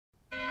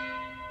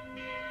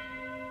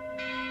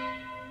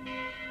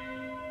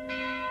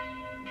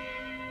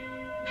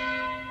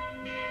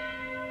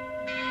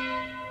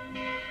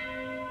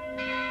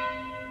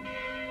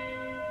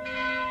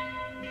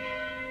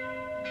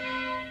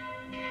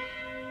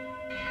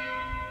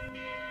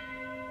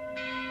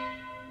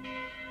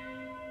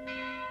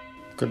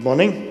Good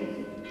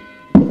morning.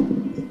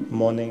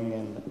 Morning,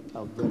 and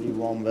a very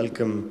warm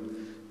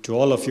welcome to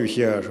all of you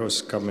here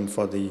who's come in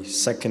for the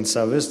second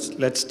service.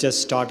 Let's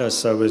just start our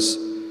service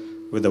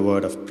with a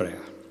word of prayer.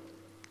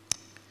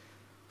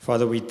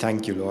 Father, we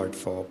thank you, Lord,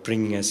 for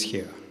bringing us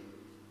here.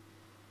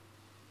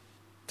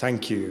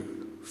 Thank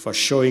you for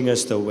showing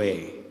us the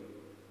way.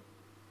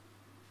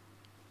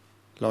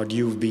 Lord,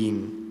 you've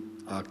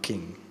been our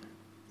King.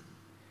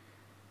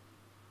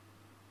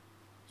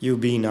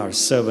 You've been our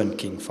servant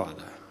King,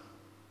 Father.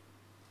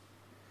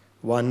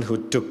 One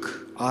who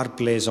took our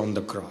place on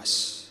the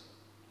cross.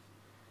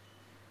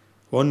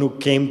 One who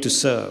came to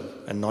serve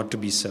and not to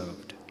be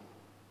served.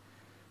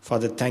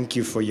 Father, thank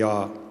you for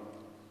your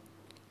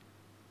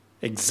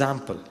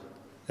example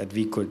that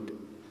we could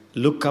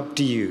look up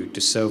to you to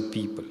serve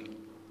people.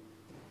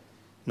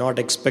 Not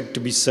expect to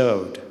be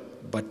served,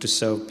 but to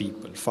serve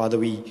people. Father,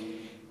 we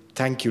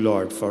thank you,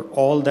 Lord, for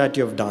all that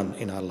you have done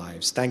in our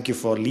lives. Thank you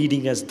for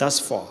leading us thus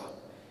far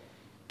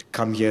to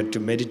come here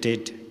to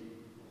meditate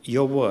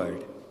your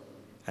word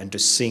and to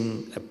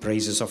sing the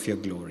praises of your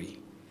glory.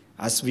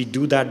 As we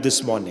do that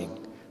this morning,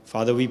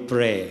 Father, we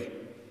pray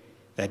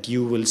that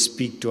you will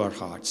speak to our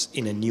hearts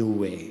in a new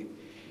way.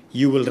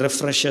 You will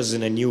refresh us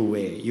in a new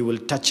way. You will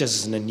touch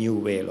us in a new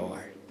way,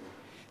 Lord.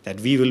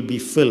 That we will be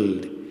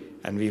filled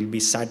and we will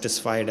be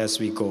satisfied as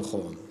we go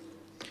home.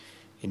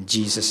 In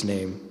Jesus'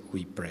 name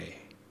we pray.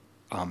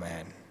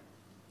 Amen.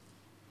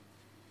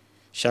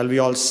 Shall we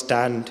all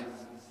stand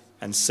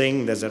and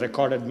sing? There's a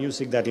recorded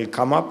music that will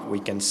come up.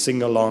 We can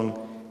sing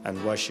along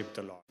and worship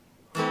the Lord.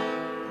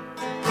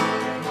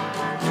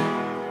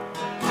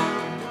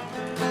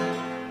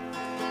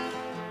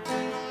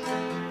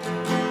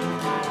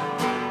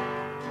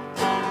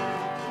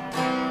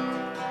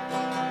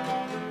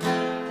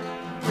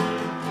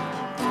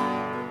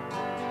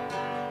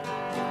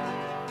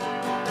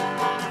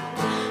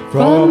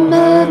 From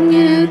heaven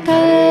you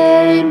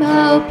came,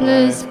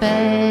 helpless babe,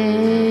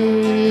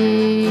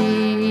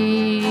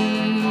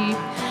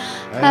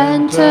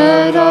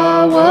 entered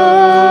our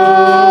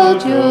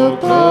world, your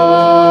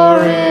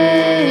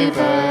glory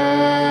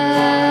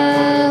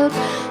veiled,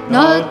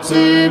 not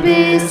to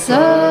be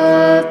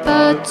served,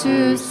 but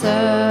to serve,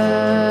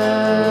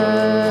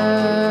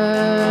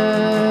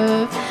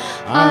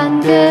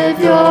 and give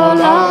your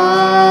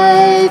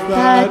life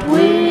that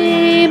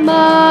we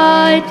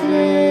might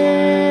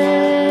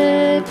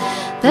live.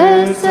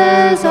 This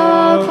is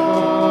our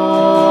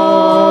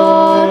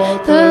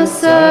God, the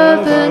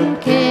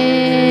servant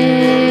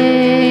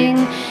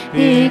King.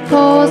 He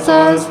calls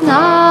us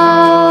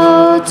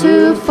now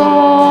to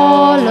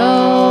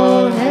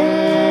follow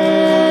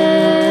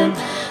him,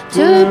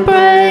 to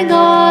bring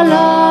our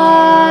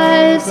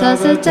lives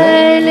as a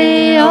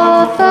daily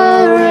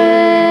offering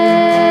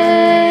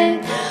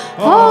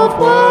of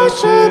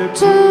worship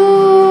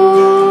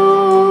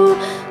to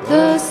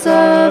the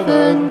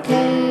servant King.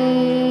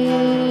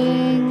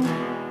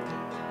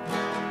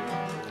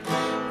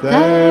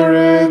 There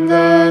in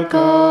the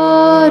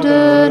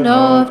garden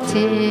of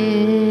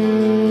tears,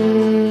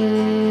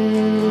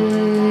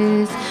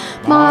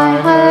 my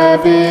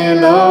heavy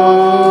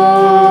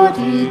load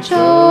he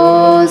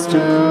chose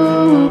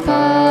to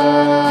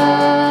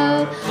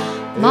bear.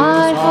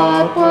 My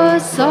heart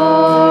was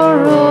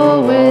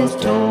sorrow is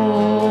torn,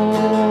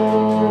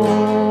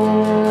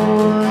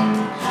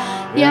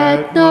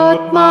 yet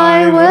not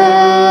my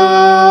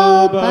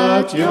will,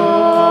 but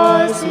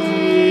yours,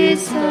 he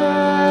said.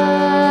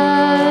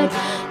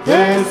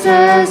 This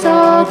is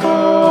our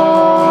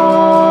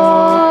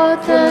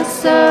God, the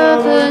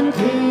servant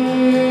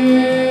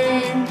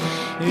King.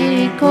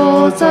 He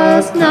calls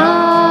us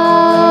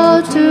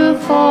now to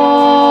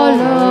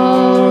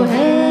follow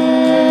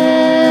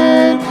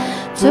him,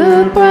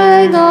 to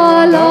bring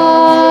our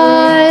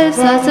lives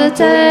as a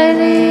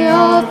daily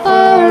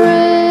offering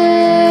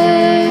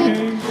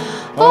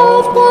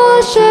of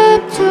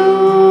worship to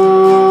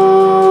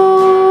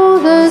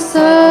the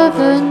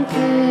servant King.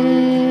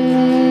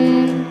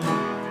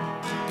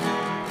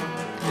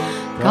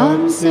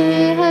 Come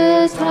see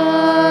his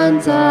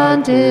hands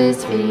and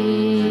his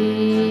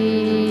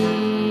feet,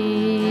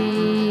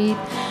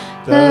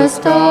 the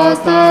stars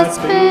that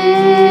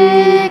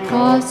speak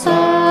of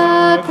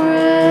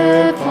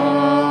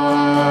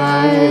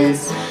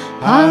sacrifice,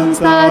 hands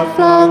that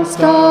flung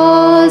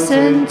stars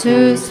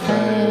into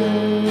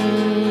space,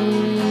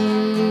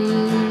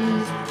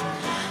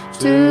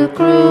 to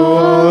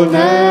cruel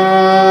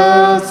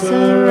nails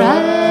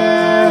surrendered.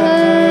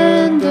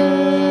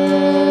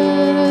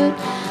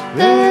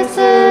 This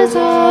is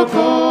our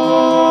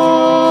God,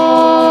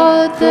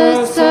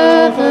 the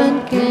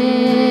servant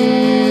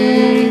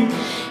King.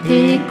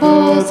 He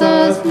calls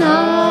us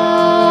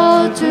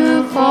now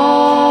to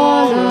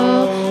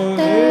follow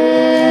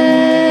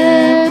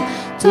him,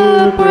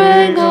 to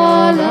bring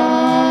our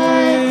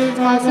lives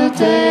as a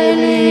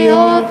daily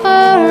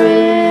offering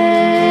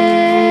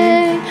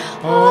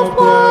of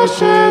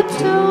worship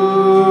to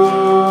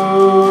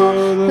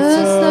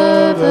the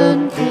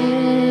servant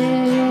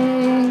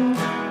King.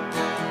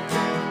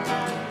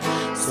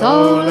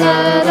 So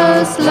let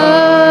us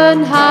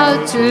learn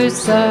how to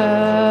serve,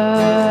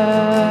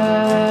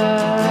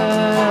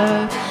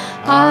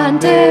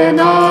 and in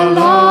our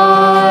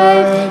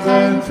life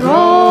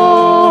enthrone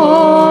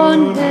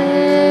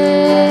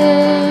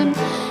Him,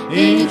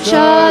 each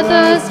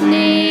other's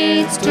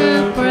needs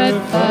to prefer.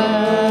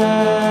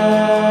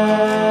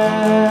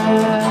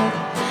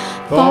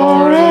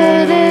 For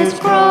it is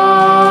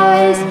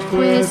Christ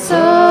we're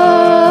serving.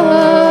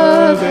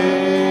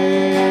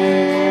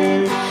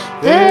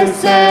 This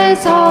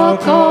is our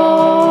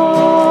God,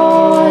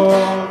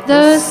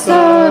 the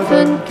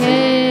servant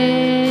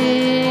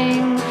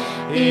King.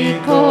 He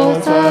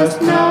calls us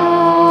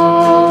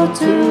now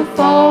to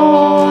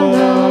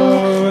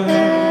follow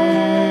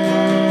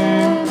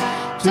Him,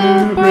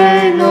 to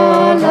bring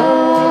our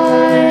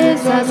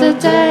lives as a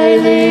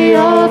daily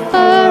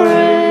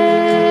offering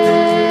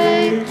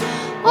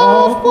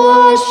of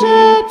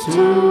worship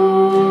to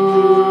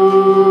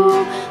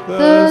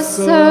the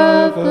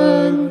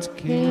servant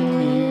King.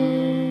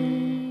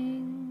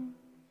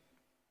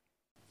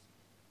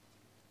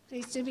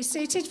 Please do be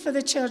seated for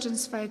the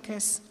Children's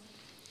Focus.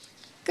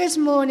 Good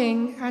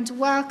morning and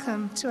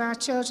welcome to our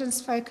Children's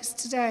Focus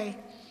today.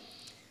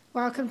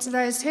 Welcome to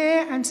those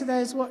here and to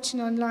those watching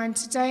online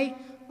today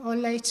or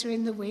later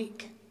in the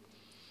week.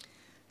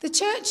 The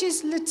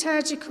Church's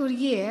liturgical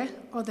year,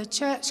 or the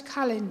church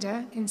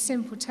calendar in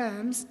simple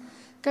terms,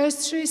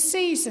 goes through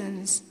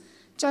seasons,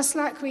 just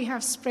like we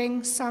have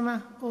spring,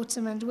 summer,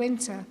 autumn and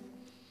winter.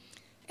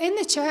 In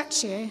the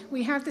church year,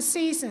 we have the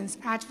seasons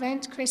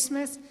Advent,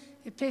 Christmas,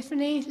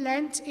 Epiphany,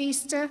 Lent,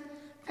 Easter,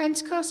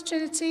 Pentecost,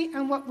 Trinity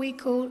and what we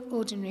call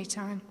Ordinary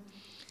Time.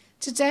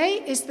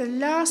 Today is the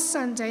last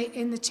Sunday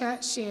in the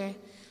church year,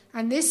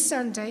 and this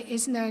Sunday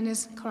is known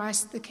as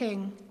Christ the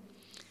King.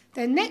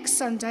 Then next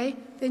Sunday,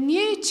 the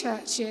new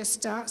church year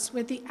starts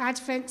with the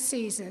Advent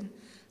season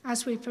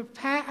as we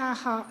prepare our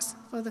hearts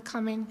for the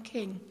coming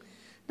King.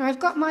 Now I've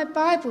got my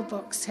Bible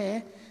box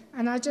here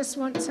and I just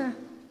want to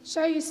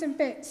show you some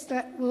bits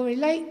that will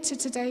relate to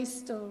today's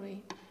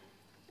story.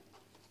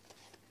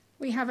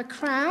 We have a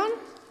crown.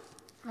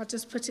 I'll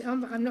just put it on,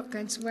 but I'm not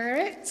going to wear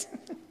it.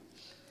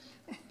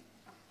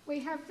 We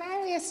have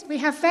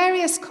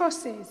various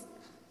crosses.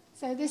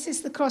 So this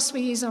is the cross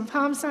we use on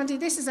Palm Sunday.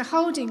 This is a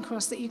holding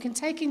cross that you can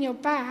take in your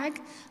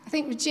bag. I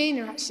think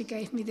Regina actually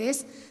gave me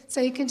this.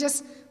 So you can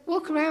just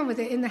walk around with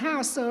it in the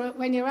house or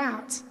when you're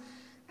out.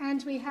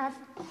 And we have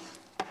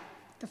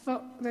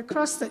the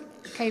cross that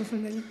came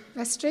from the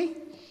vestry.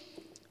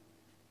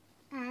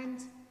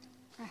 And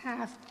I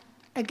have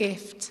a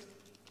gift.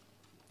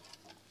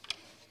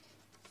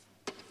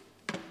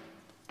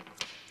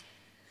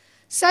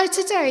 So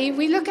today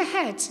we look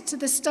ahead to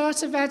the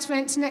start of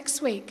Advent next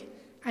week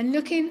and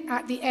looking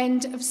at the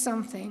end of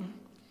something.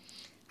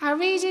 Our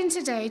reading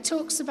today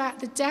talks about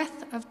the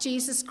death of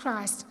Jesus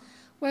Christ,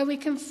 where we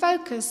can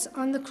focus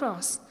on the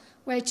cross,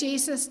 where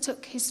Jesus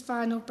took his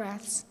final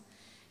breaths.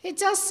 It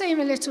does seem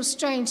a little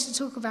strange to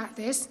talk about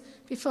this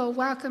before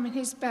welcoming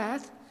his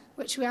birth,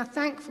 which we are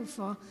thankful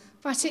for,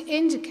 but it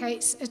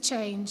indicates a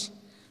change.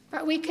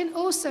 But we can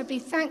also be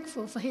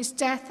thankful for his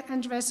death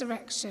and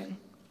resurrection.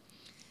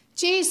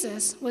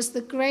 Jesus was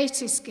the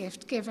greatest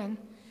gift given.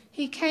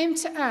 He came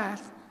to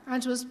earth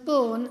and was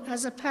born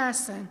as a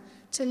person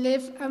to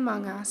live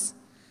among us.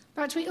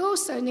 But we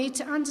also need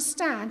to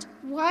understand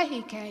why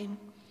he came.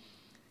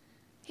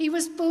 He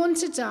was born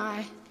to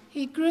die.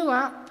 He grew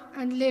up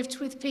and lived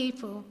with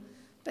people.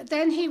 But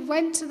then he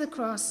went to the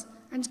cross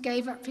and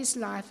gave up his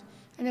life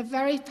in a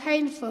very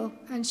painful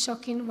and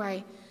shocking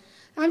way.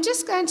 I'm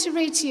just going to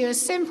read to you a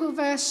simple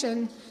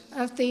version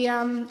of the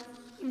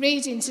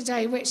reading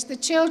today, which the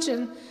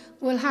children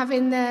will have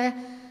in their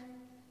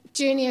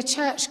junior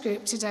church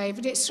group today,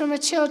 but it's from a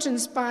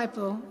children's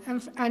Bible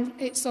and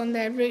it's on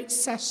their Roots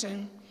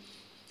session.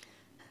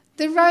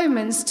 The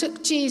Romans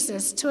took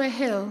Jesus to a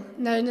hill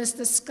known as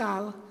the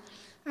Skull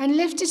and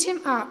lifted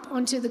him up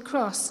onto the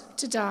cross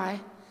to die.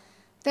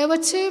 There were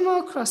 2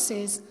 more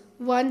crosses,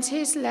 one to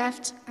his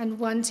left and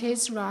one to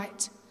his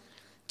right.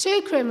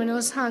 2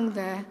 criminals hung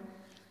there.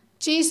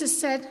 Jesus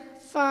said,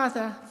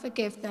 "Father,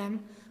 forgive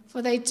them,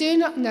 for they do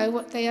not know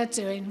what they are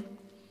doing."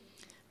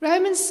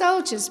 Roman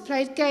soldiers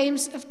played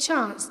games of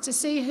chance to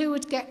see who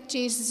would get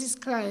Jesus'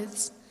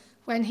 clothes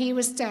when he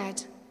was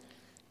dead.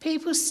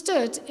 People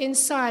stood in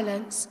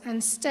silence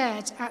and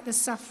stared at the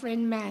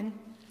suffering men.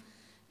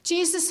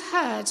 Jesus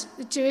heard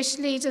the Jewish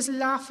leaders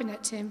laughing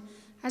at him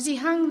as he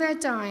hung there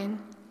dying.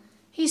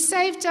 He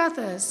saved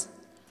others.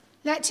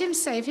 Let him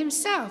save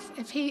himself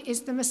if he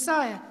is the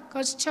Messiah,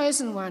 God's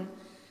chosen one.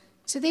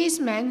 To these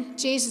men,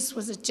 Jesus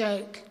was a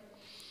joke.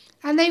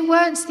 And they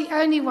weren't the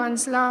only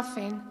ones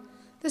laughing.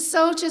 The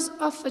soldiers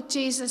offered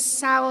Jesus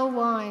sour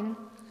wine.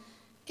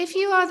 "If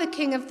you are the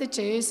king of the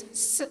Jews,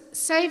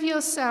 save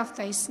yourself,"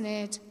 they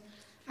sneered.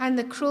 And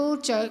the cruel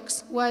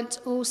jokes weren't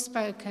all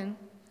spoken.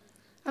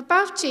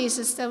 Above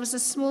Jesus, there was a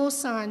small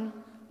sign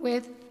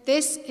with,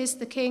 "This is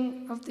the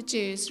King of the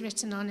Jews,"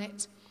 written on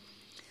it.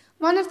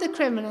 One of the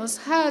criminals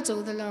heard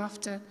all the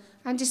laughter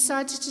and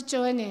decided to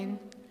join in.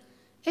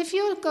 If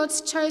you're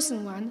God's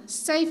chosen one,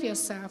 save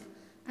yourself,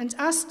 and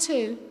us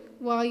too,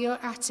 while you're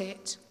at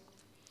it."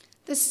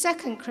 The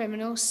second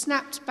criminal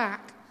snapped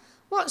back,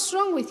 "What's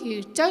wrong with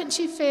you? Don't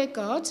you fear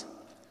God?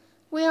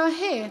 We are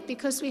here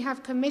because we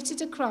have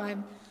committed a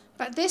crime,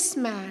 but this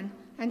man,"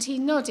 and he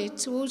nodded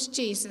towards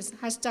Jesus,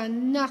 "has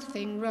done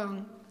nothing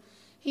wrong."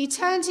 He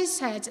turned his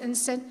head and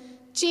said,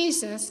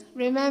 "Jesus,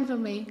 remember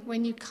me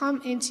when you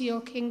come into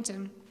your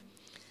kingdom."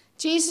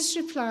 Jesus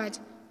replied,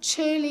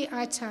 "Truly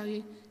I tell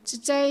you,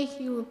 today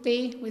you will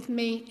be with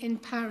me in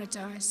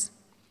paradise."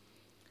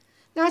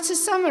 Now, to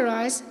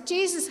summarize,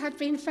 Jesus had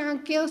been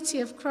found guilty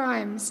of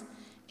crimes,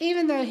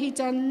 even though he'd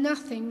done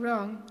nothing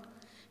wrong.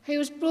 He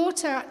was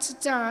brought out to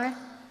die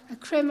a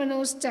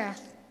criminal's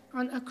death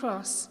on a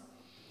cross.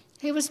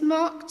 He was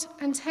mocked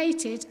and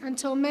hated and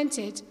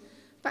tormented,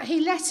 but he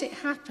let it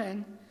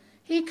happen.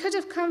 He could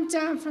have come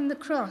down from the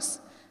cross,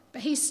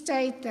 but he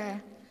stayed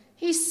there.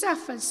 He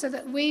suffered so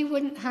that we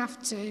wouldn't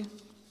have to.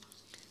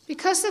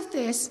 Because of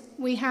this,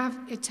 we have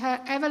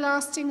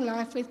everlasting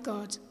life with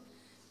God.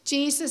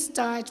 Jesus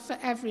died for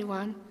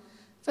everyone,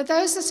 for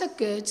those that are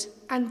good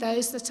and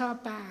those that are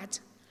bad.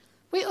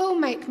 We all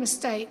make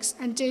mistakes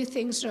and do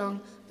things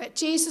wrong, but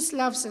Jesus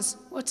loves us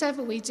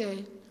whatever we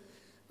do.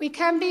 We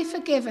can be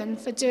forgiven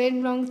for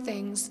doing wrong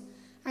things,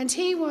 and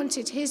he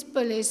wanted his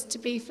bullies to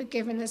be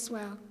forgiven as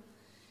well.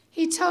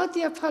 He told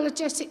the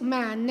apologetic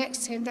man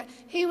next to him that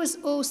he was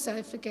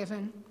also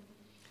forgiven.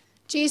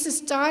 Jesus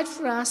died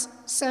for us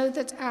so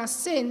that our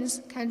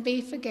sins can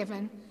be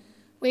forgiven.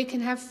 We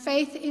can have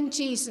faith in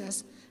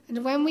Jesus,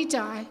 and when we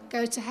die,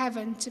 go to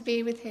heaven to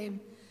be with him.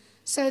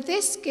 So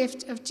this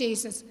gift of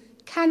Jesus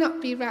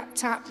cannot be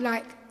wrapped up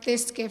like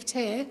this gift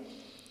here.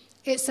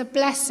 It's a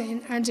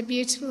blessing and a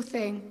beautiful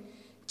thing.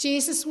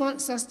 Jesus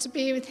wants us to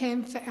be with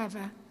him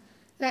forever.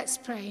 Let's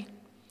pray.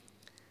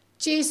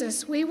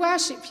 Jesus, we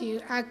worship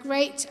you, our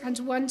great and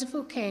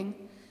wonderful King.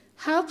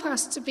 Help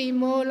us to be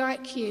more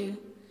like you.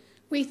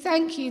 We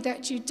thank you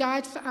that you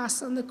died for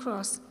us on the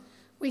cross.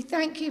 We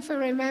thank you for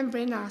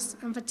remembering us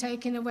and for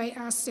taking away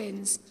our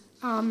sins.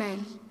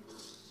 Amen.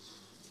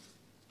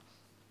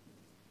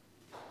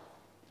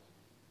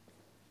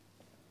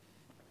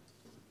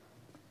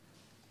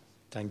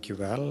 Thank you,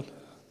 Val.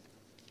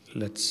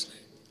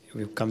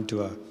 We've come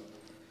to a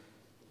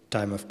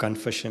time of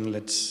confession.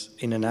 Let's,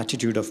 in an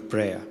attitude of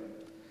prayer,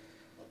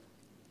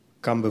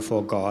 come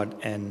before God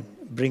and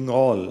bring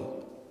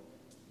all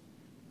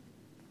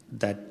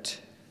that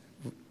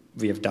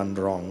we have done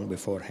wrong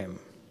before him.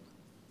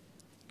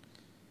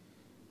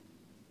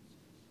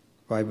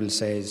 The Bible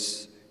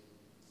says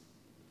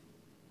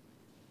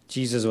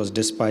Jesus was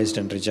despised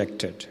and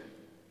rejected,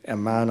 a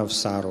man of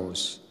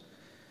sorrows,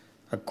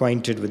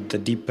 acquainted with the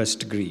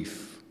deepest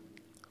grief.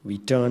 We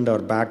turned our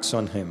backs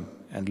on him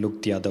and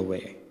looked the other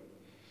way.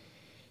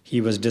 He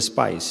was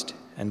despised,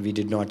 and we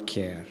did not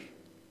care.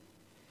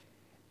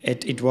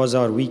 Yet it was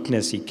our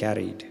weakness he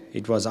carried.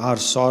 It was our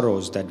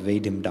sorrows that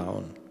weighed him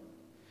down.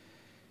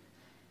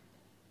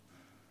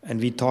 And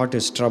we thought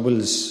his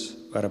troubles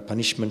were a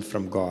punishment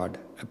from God,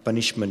 a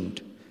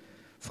punishment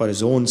for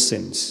his own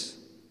sins.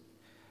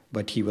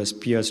 But he was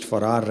pierced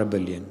for our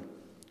rebellion,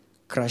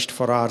 crushed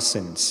for our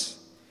sins.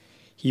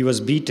 He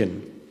was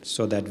beaten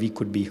so that we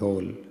could be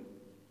whole.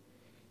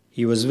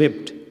 He was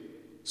whipped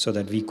so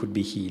that we could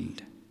be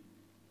healed.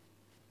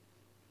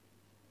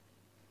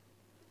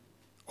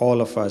 All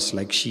of us,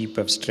 like sheep,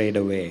 have strayed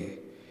away.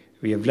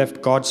 We have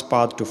left God's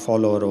path to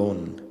follow our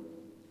own.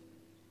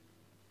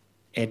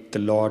 Yet the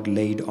Lord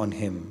laid on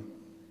him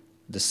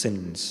the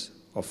sins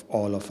of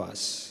all of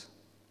us.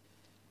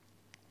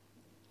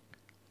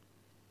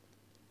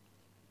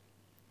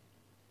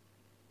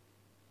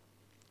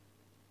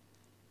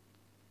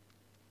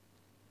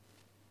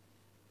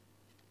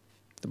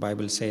 The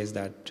Bible says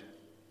that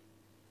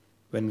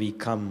when we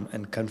come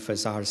and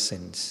confess our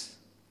sins,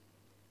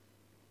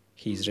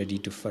 he is ready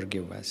to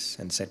forgive us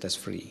and set us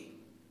free.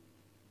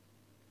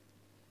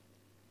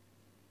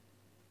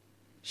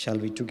 Shall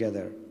we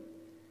together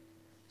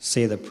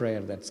say the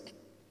prayer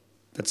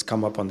that's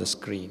come up on the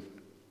screen?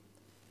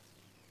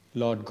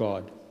 Lord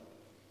God,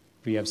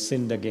 we have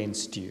sinned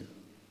against you.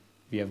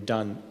 We have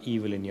done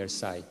evil in your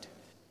sight.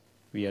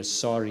 We are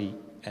sorry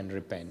and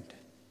repent.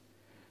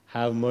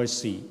 Have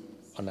mercy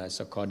on us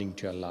according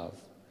to your love.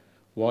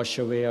 Wash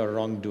away our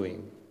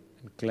wrongdoing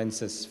and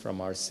cleanse us from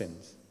our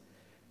sins.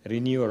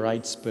 Renew a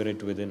right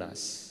spirit within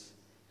us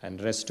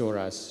and restore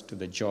us to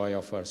the joy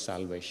of our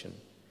salvation.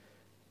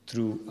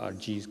 Through our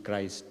Jesus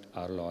Christ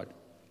our Lord.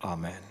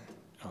 Amen.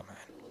 Amen.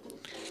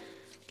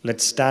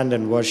 Let's stand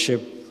and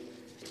worship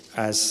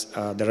as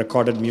the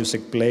recorded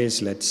music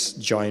plays. Let's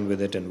join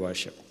with it in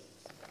worship.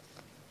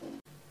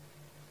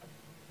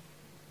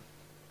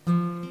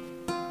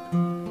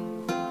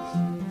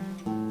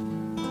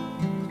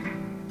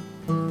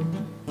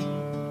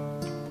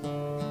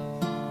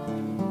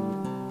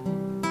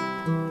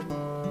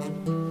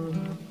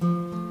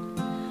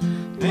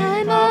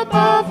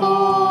 Above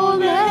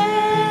all ends,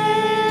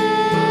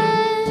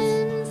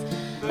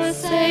 a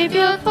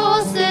Savior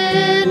for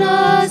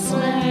sinners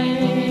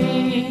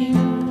slain.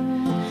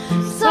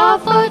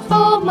 suffered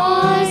for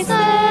my sake,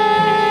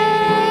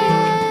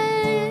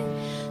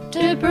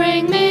 to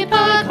bring me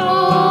back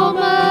home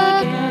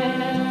again.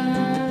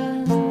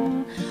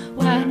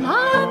 When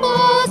I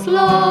was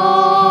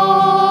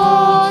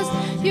lost,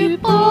 you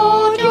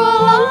poured your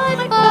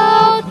life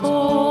out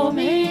for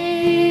me.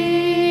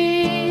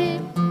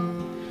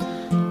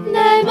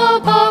 Name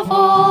above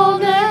all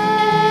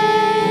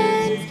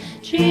names,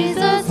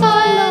 Jesus,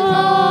 I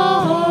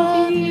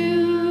love you.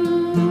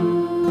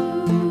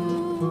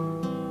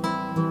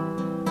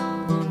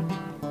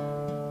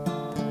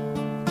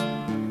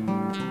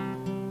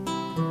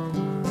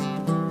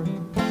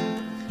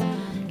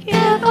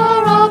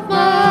 Giver of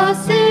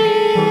mercy,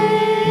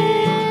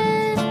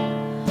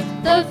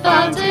 the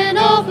fountain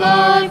of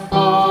life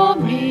for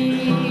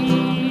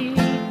me.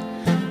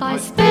 My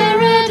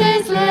spirit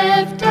is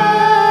lifted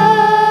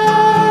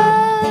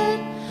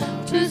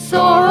to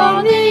soar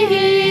on the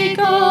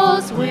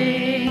eagle's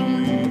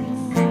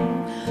wings.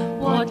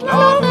 What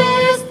love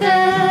is this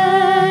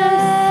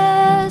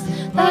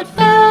that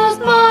fills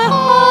my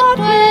heart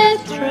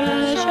with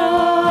treasure?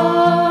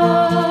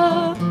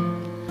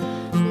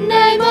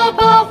 Name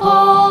above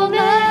all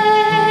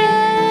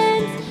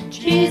names,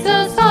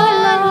 Jesus, I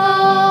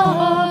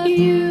love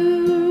you.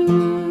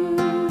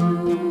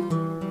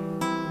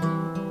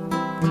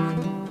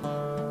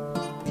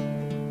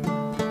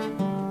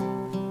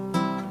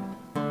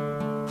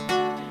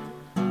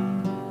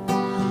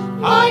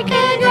 My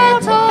King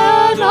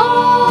eternal,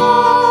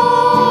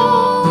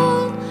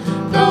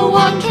 the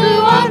one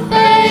true and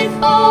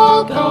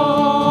faithful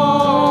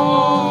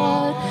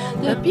God,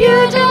 the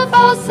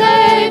beautiful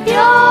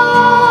Savior,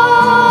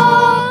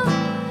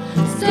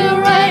 still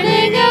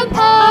reigning in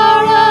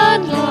power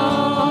and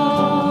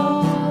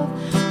love.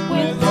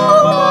 With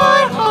all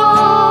my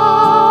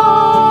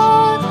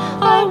heart,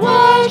 I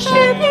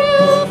worship you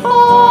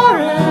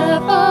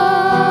forever.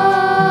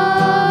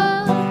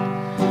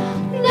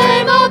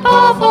 Name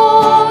above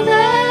all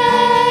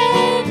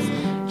names,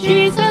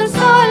 Jesus, I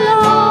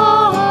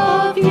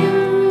love you.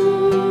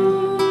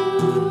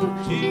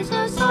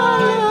 Jesus, I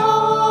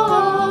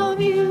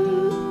love you.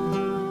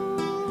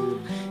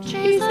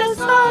 Jesus,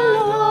 I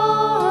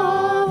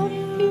love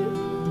you.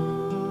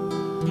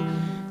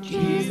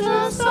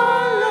 Jesus, I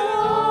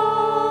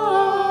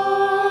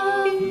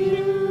love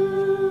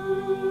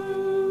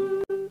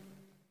you.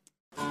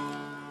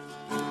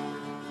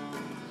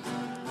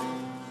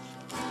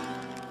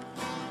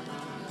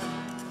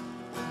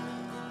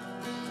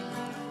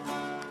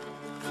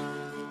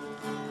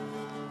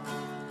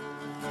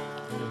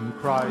 In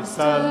Christ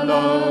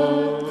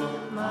alone,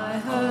 My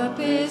hope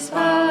is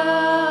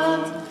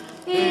found.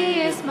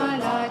 He is my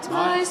light,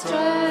 my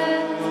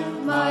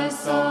strength, my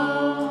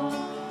song.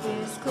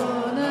 His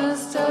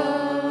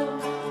cornerstone,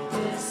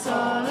 his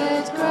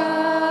solid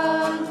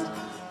ground,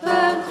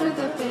 firm through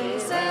the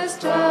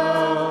fiercest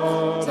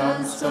drought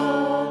and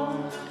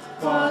storm.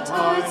 What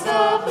heights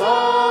of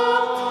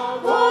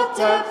love, what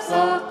depths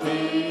of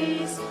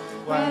peace,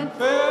 when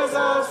fears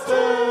are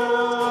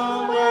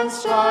still, when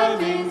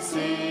striving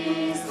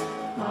cease.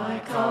 My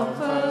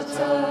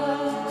comforter,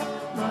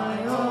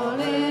 my all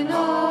in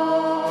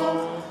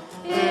all,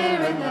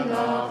 here in the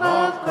love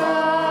of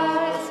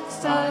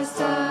Christ I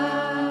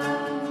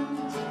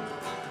stand.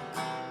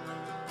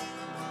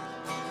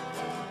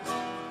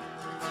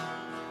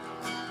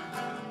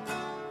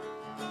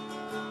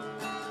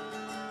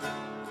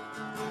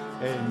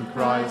 in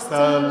Christ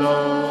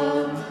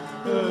alone,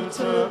 Who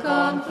took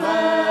on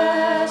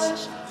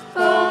flesh,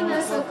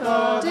 fullness of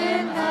God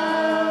in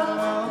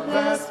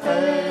helpless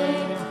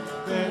pain,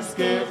 this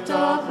gift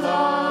of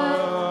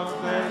love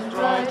and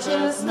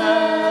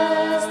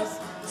righteousness,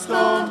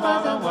 scorned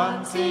by the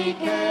ones he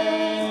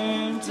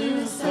came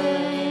to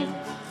save,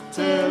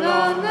 till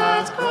on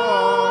that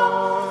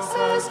cross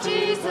as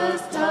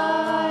Jesus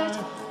died,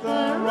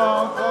 the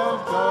wrath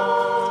of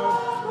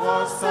God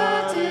was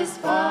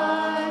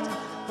satisfied,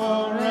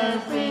 for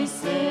every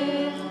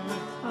sin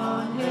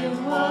on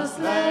him was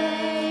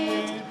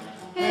laid.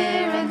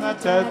 Here in the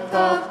death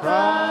of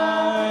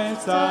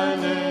Christ I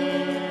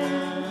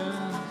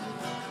live.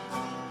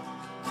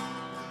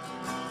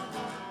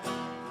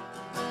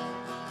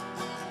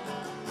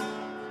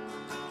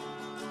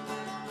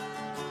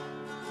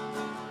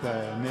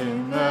 then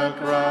in the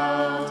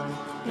ground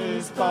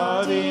his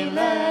body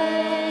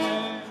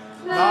lay,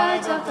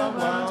 Light of the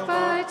world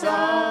by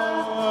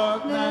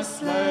darkness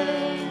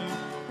slain,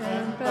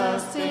 then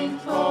bursting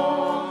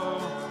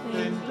forth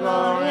in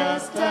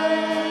glorious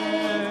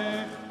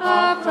day,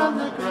 up from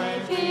the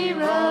grave he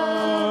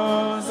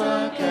rose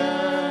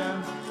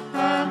again,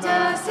 and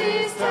as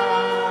he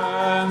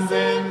stands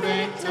in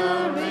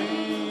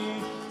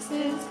victory,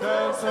 since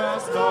curse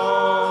has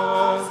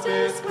lost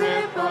its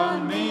grip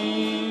on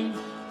me,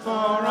 for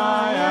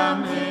I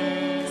am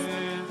his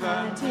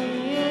and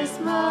he is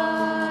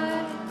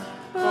mine,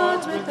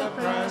 bought with the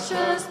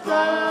precious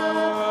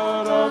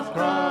blood of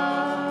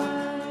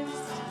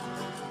Christ.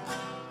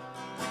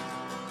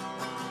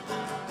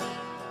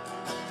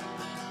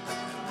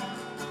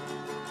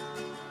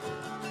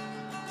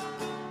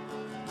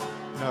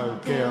 no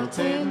guilt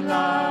in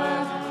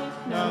life,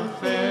 no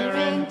fear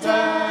in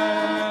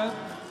death.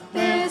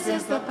 This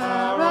is the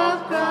power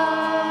of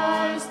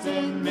Christ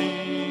in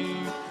me,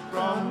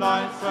 from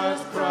life's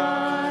first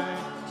cry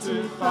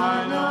to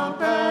final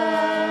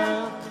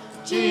breath.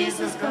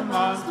 Jesus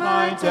commands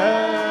my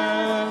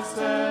destiny.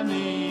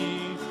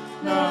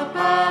 No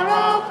power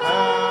of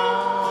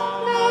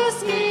hell, no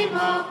scheme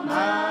of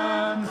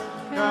man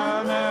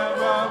can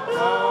ever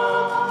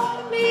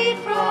pluck me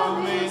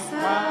from his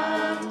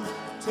hand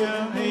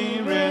till he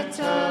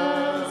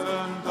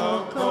returns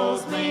or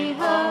calls me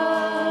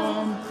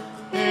home.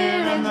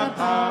 Here in the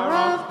power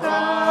of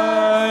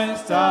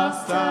Christ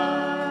I stand.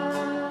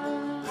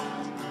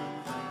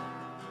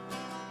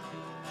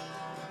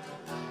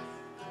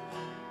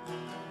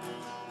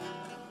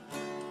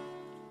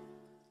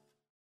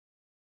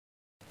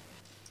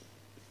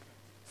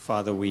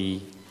 Father,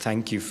 we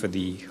thank you for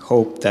the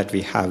hope that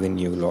we have in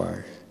you,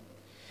 Lord.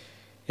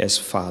 Yes,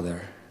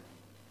 Father,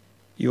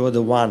 you are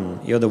the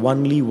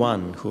only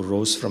one who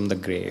rose from the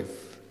grave,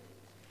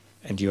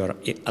 and you are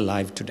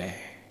alive today,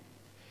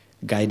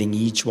 guiding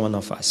each one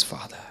of us,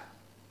 Father.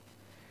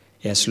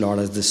 Yes, Lord,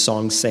 as the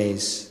song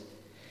says,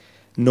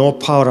 no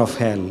power of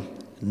hell,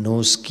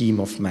 no scheme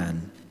of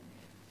man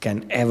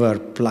can ever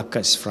pluck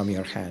us from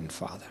your hand,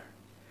 Father.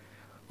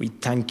 We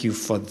thank you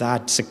for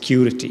that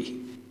security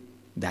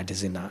that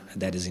is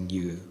in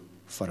you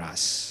for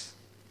us.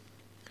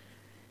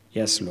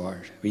 Yes,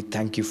 Lord, we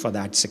thank you for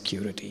that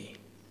security,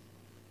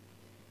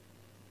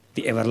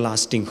 the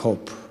everlasting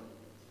hope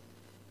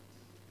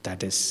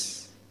that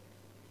is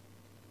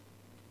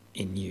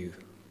in you.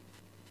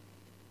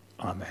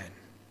 Amen.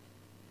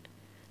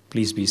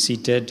 Please be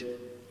seated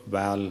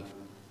while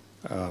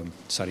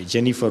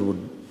Jennifer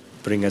would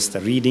bring us the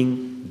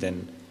reading,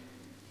 then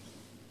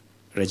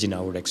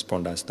Regina would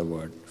expound us the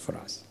word for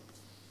us.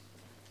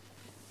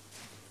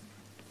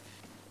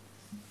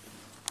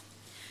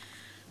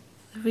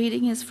 The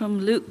reading is from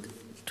Luke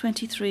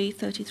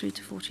 23:33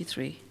 to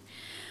 43.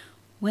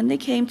 When they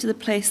came to the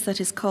place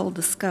that is called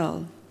the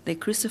Skull, they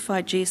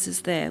crucified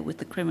Jesus there with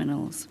the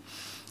criminals,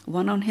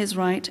 one on his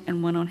right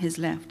and one on his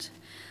left.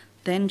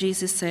 Then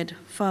Jesus said,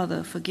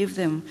 "Father, forgive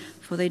them,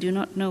 for they do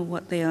not know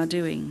what they are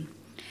doing."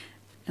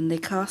 And they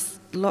cast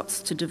lots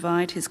to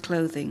divide his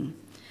clothing,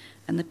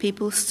 and the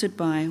people stood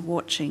by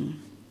watching.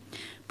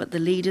 But the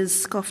leaders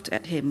scoffed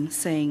at him,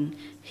 saying,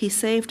 "He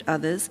saved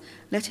others,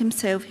 let him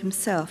save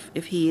himself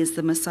if he is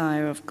the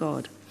Messiah of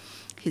God,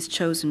 his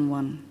chosen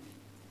one."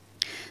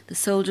 The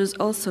soldiers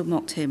also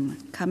mocked him,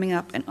 coming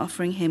up and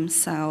offering him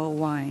sour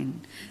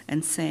wine,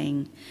 and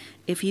saying,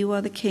 "If you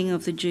are the king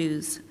of the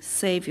Jews,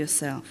 save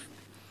yourself."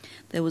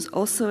 There was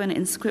also an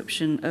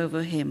inscription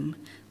over him,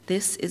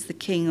 "This is the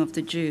King of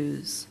the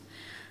Jews."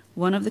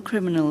 One of the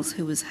criminals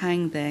who was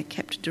hanged there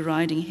kept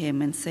deriding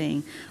him and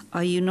saying,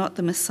 "Are you not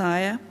the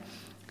Messiah?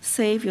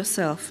 Save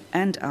yourself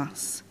and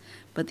us."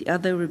 But the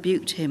other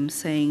rebuked him,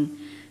 saying,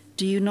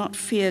 "Do you not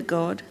fear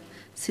God,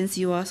 since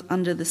you are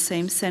under the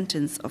same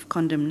sentence of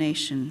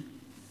condemnation?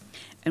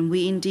 And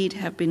we indeed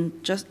have been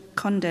just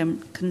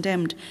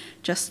condemned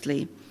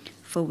justly,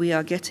 for we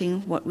are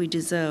getting what we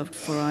deserved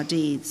for our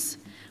deeds.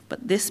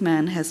 But this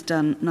man has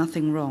done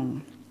nothing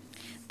wrong."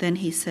 Then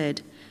he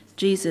said,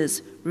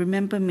 "Jesus,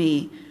 remember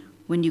me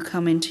when you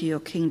come into your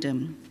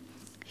kingdom."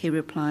 He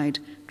replied,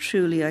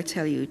 "Truly I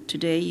tell you,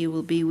 today you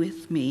will be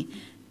with me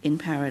in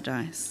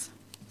paradise."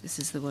 This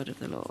is the word of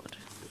the Lord.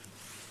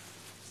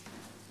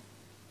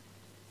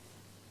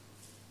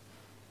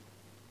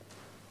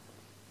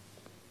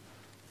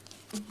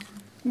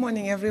 Good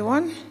morning,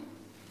 everyone.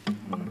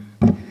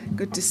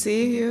 Good to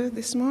see you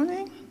this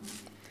morning.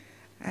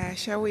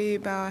 Shall we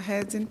bow our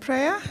heads in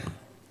prayer?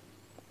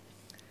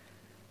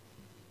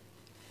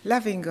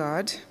 Loving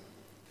God,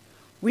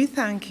 we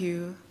thank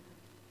you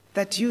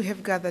that you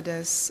have gathered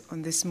us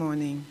on this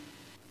morning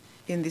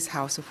in this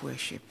house of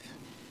worship.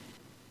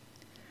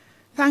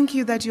 Thank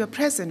you that you are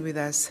present with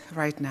us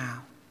right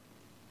now.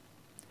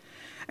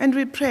 And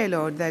we pray,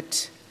 Lord,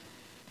 that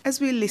as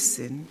we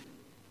listen,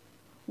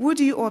 would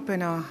you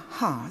open our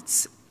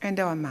hearts and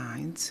our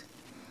minds,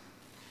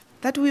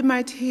 that we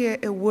might hear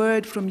a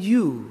word from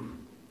you,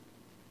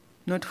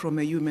 not from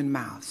a human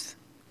mouth,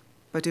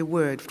 but a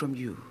word from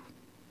you.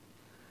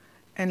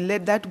 And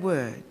let that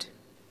word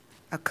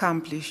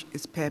accomplish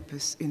its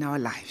purpose in our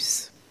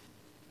lives.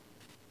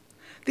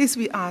 This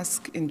we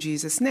ask in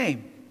Jesus'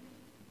 name.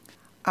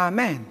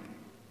 Amen.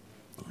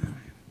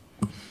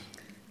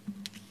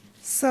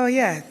 So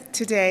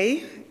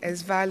today,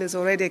 as Val has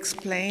already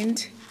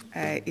explained,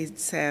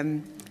 it's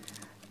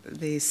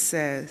this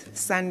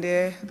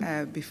Sunday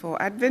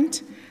before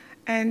Advent,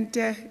 and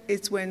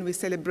it's when we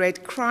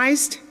celebrate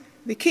Christ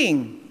the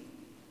King.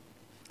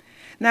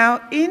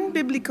 Now, in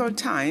biblical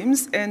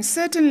times, and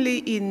certainly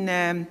in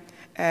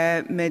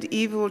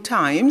medieval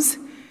times,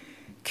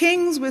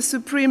 kings were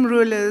supreme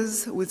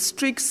rulers with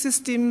strict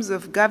systems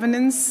of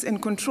governance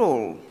and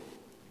control.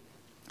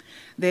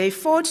 They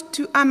fought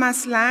to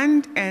amass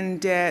land,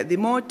 and the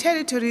more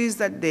territories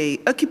that they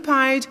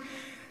occupied,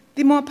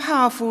 the more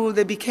powerful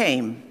they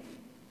became.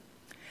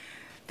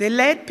 They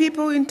led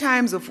people in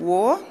times of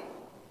war.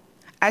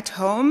 At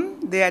home,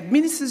 they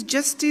administered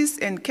justice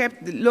and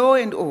kept the law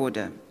and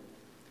order.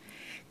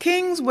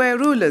 Kings were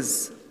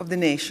rulers of the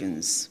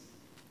nations.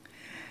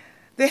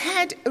 They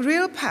had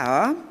real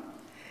power,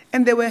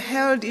 and they were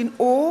held in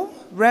awe,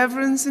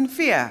 reverence, and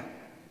fear.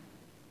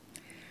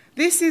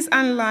 This is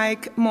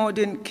unlike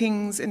modern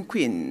kings and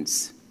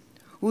queens,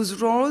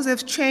 whose roles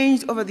have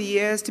changed over the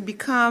years to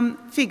become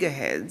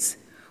figureheads,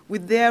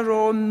 with their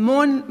role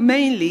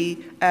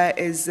mainly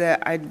as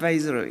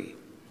advisory.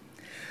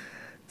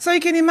 So you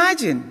can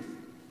imagine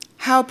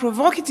how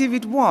provocative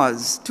it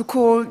was to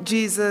call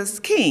Jesus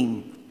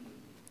king.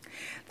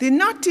 The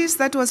notice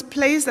that was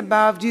placed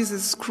above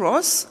Jesus'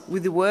 cross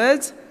with the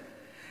words,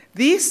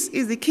 "This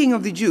is the King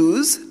of the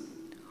Jews,"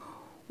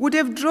 would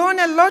have drawn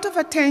a lot of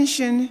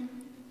attention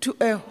to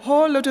a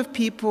whole lot of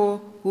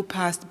people who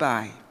passed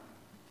by.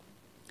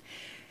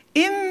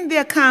 In the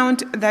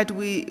account that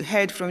we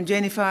heard from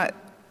Jennifer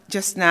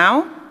just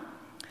now,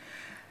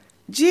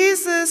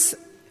 Jesus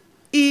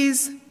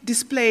is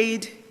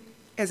displayed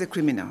as a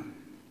criminal.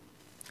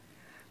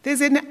 There's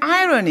an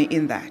irony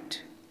in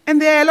that,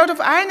 and there are a lot of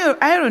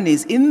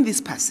ironies in this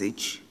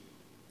passage.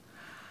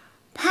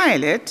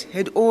 Pilate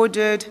had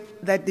ordered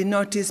that the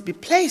notice be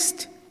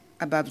placed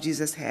above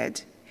Jesus'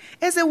 head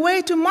as a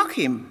way to mock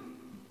him.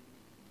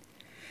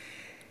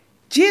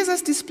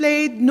 Jesus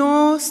displayed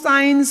no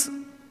signs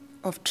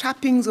of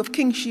trappings of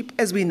kingship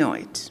as we know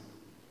it.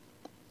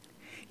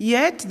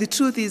 Yet the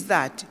truth is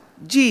that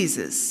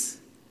Jesus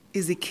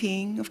is the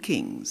King of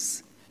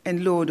Kings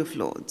and Lord of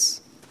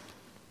Lords.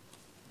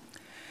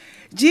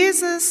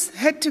 Jesus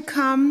had to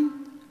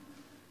come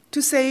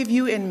to save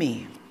you and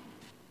me.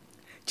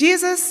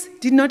 Jesus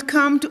did not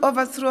come to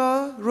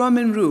overthrow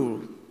Roman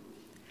rule.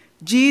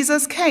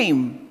 Jesus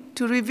came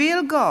to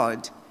reveal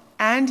God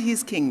and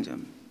his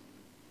kingdom.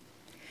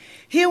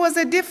 He was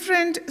a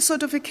different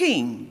sort of a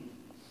king.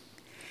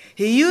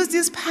 He used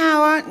his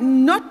power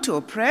not to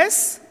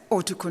oppress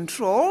or to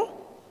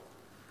control,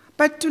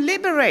 but to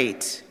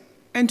liberate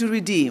and to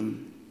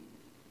redeem.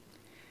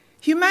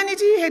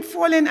 Humanity had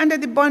fallen under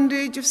the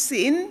bondage of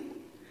sin,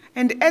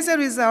 and as a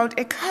result,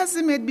 a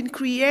chasm had been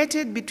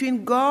created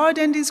between God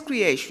and his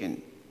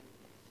creation.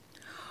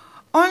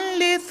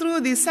 Only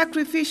through the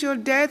sacrificial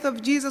death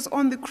of Jesus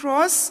on the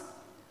cross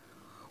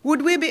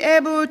would we be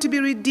able to be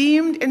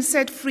redeemed and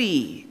set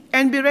free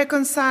and be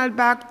reconciled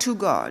back to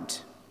God.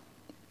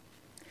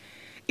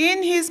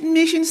 In his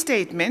mission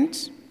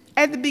statement,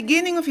 at the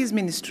beginning of his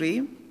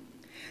ministry,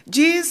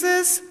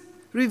 Jesus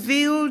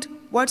revealed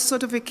what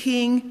sort of a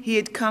king he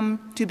had come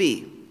to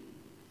be.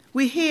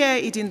 We hear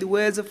it in the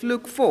words of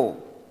Luke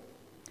 4.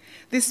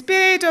 "The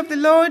Spirit of the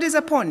Lord is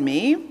upon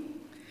me,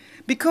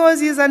 because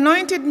he has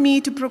anointed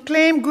me to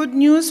proclaim good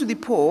news to the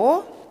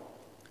poor.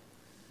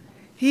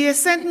 He has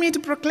sent me to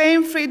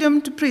proclaim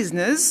freedom to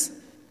prisoners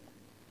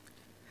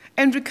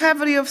and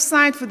recovery of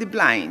sight for the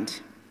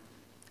blind,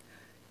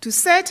 to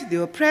set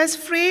the oppressed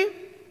free,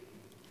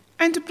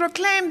 and to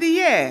proclaim the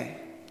year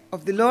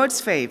of the Lord's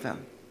favor."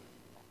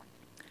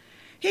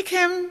 He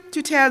came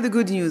to tell the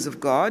good news of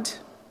God,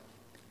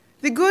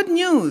 the good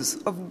news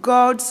of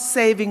God's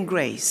saving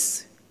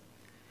grace.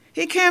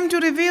 He came to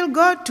reveal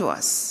God to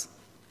us,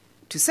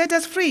 to set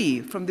us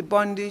free from the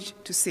bondage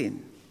to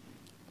sin.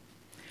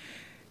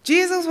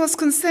 Jesus was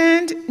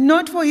concerned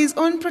not for his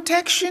own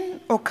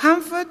protection or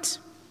comfort.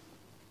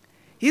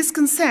 His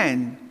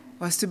concern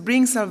was to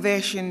bring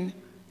salvation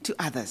to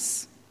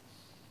others.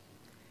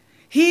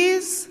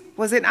 His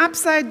was an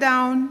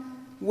upside-down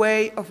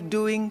way of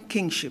doing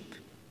kingship.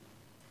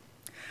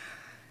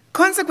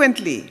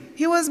 Consequently,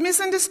 he was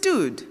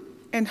misunderstood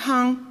and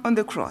hung on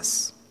the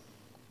cross.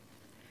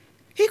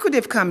 He could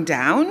have come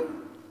down,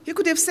 he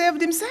could have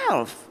saved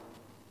himself.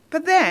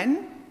 But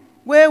then,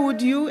 where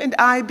would you and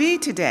I be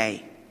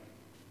today?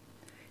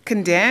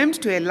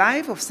 Condemned to a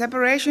life of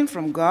separation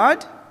from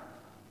God?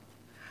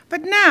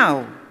 But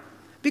now,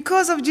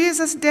 because of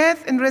Jesus'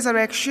 death and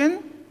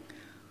resurrection,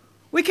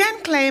 we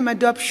can claim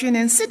adoption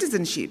and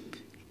citizenship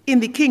in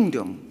the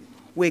kingdom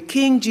where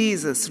King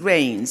Jesus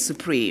reigns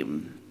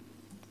supreme.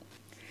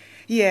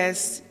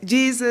 Yes,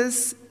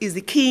 Jesus is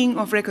the King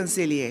of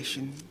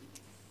reconciliation.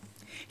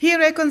 He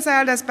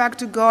reconciled us back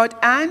to God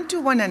and to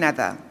one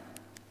another.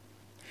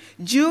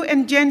 Jew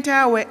and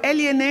Gentile were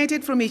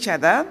alienated from each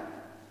other,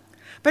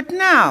 but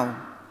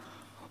now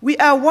we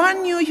are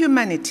one new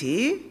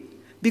humanity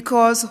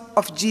because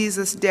of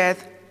Jesus'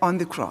 death on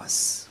the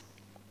cross.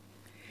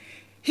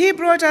 He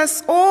brought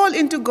us all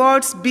into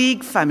God's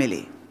big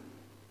family.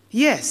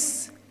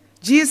 Yes,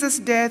 Jesus'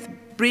 death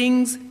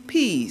brings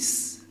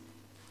peace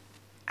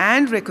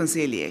and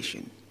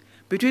reconciliation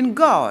between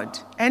God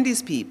and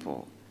his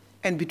people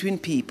and between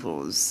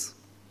peoples.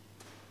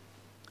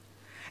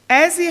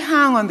 As he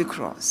hung on the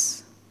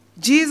cross,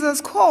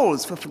 Jesus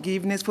calls for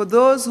forgiveness for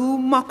those who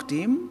mocked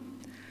him,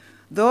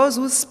 those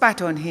who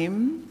spat on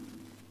him,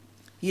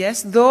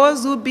 yes,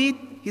 those who beat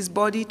his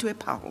body to a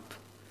pulp,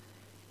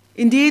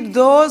 indeed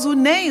those who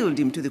nailed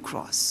him to the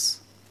cross.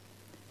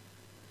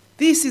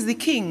 This is the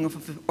King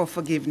of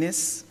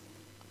forgiveness.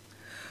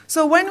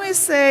 So when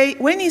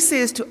he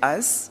says to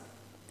us,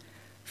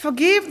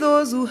 forgive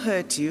those who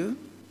hurt you,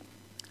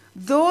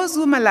 those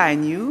who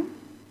malign you,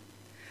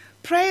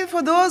 pray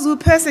for those who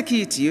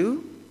persecute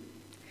you,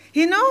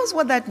 he knows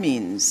what that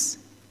means.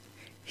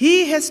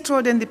 He has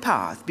trodden the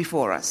path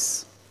before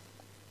us.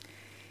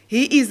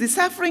 He is the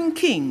suffering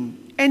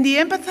King, and he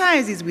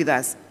empathizes with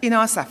us in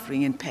our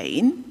suffering and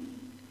pain.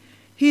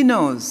 He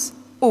knows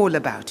all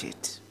about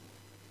it.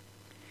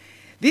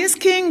 This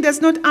King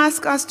does not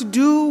ask us to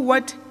do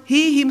what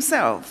he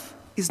himself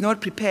is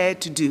not prepared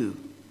to do.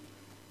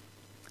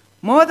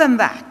 More than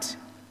that,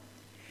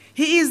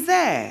 he is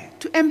there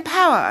to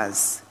empower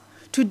us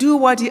to do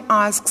what he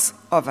asks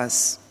of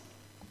us.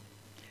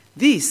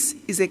 This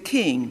is a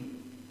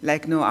King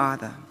like no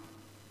other.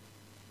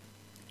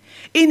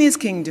 In his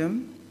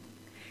kingdom,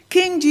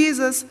 King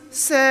Jesus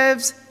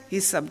serves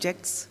his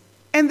subjects,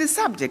 and the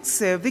subjects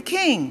serve the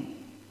King.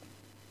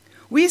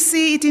 We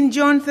see it in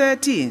John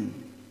 13.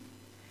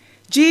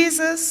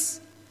 Jesus,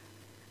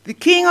 the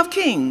King of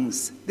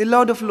Kings, the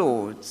Lord of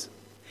Lords,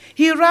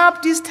 he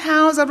wrapped his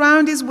towels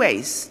around his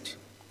waist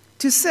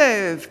to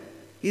serve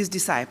his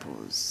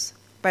disciples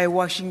by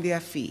washing their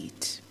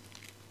feet.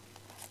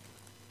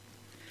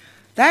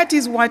 That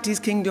is what his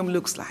kingdom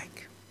looks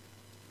like.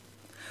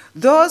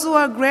 Those who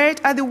are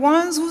great are the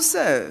ones who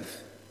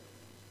serve.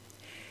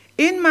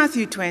 In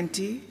Matthew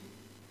 20,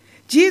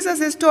 Jesus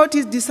has taught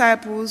his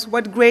disciples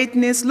what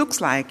greatness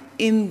looks like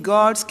in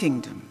God's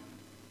kingdom.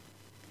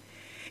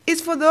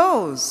 It's for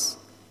those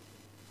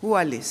who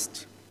are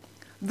least,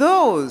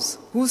 those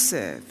who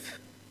serve.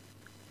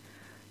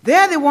 They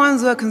are the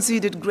ones who are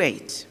considered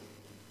great.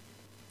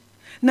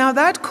 Now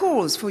that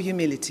calls for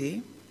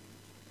humility,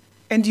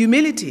 and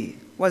humility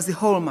was the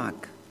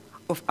hallmark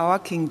of our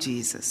King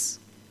Jesus.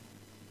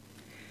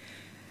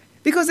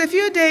 Because a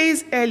few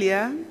days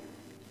earlier,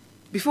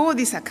 before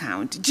this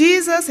account,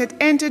 Jesus had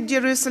entered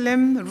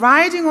Jerusalem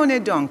riding on a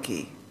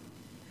donkey,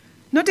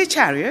 not a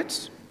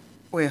chariot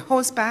or a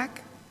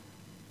horseback.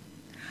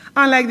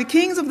 Unlike the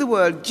kings of the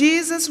world,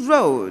 Jesus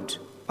rode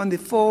on the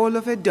foal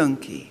of a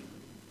donkey.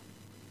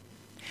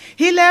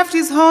 He left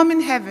his home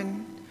in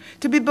heaven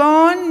to be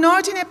born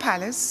not in a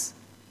palace,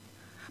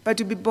 but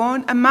to be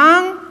born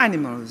among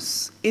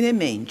animals in a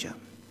manger.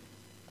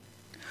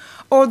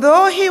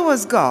 Although he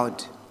was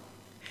God,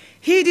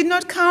 he did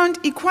not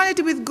count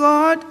equality with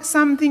God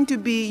something to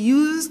be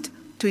used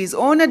to his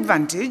own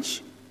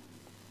advantage,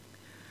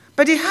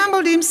 but he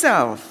humbled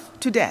himself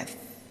to death,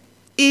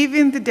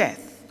 even the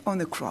death on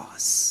the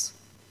cross.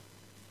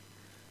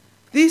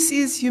 This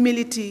is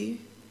humility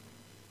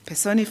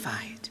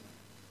personified.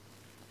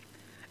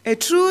 A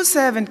true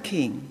servant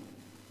king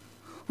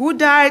who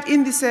died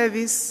in the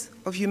service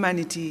of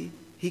humanity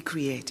he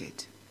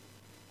created.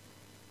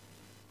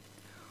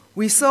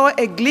 We saw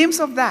a glimpse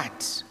of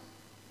that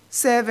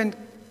servant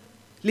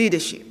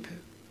leadership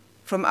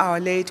from our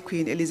late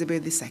Queen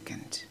Elizabeth II.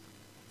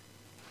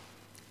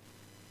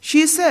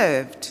 She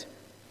served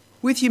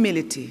with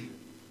humility.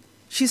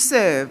 She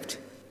served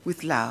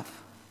with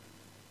love.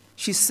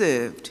 She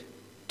served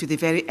to the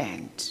very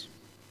end.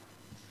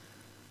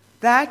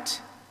 That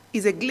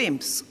is a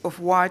glimpse of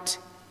what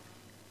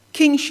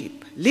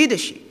kingship,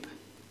 leadership,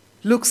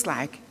 looks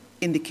like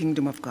in the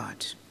kingdom of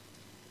God.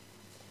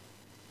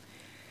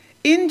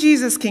 In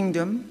Jesus'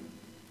 kingdom,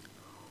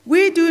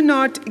 we do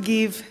not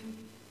give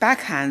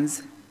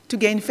backhands to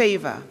gain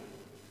favor,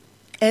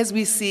 as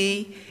we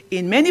see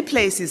in many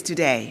places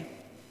today.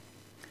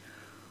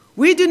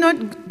 We do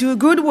not do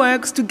good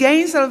works to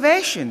gain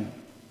salvation.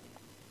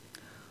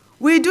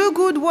 We do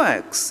good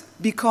works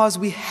because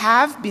we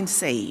have been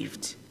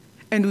saved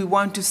and we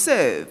want to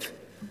serve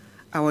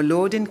our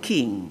Lord and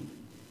King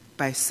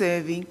by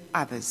serving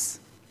others.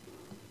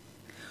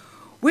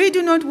 We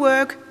do not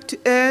work to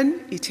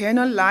earn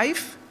eternal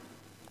life.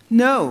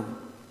 No,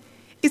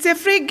 it's a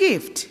free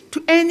gift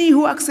to any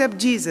who accept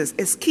Jesus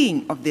as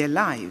King of their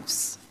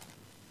lives.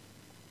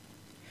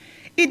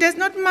 It does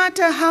not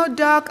matter how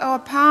dark our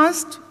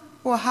past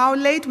or how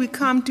late we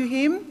come to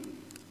him,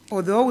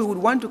 although we would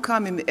want to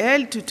come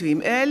to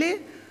him early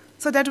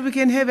so that we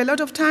can have a lot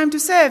of time to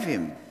serve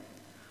him.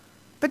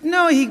 But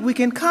no, we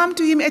can come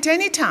to him at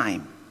any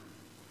time.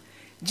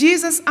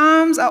 Jesus'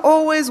 arms are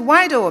always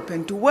wide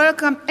open to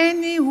welcome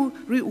any who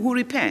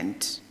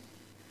repent,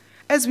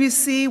 as we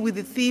see with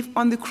the thief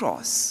on the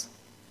cross.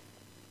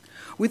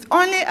 With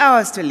only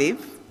hours to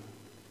live,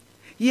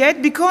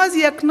 yet because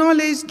he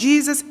acknowledged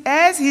Jesus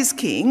as his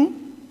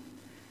king,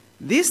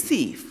 this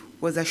thief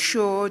was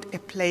assured a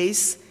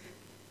place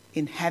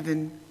in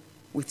heaven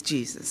with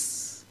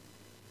Jesus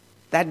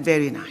that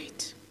very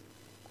night.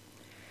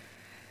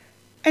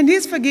 And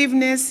his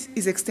forgiveness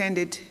is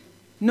extended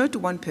not to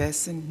one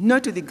person,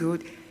 not to the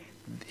good.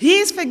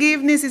 His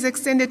forgiveness is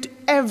extended to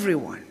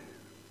everyone.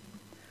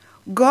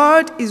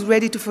 God is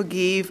ready to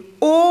forgive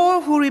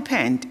all who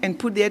repent and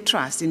put their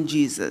trust in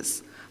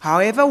Jesus,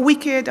 however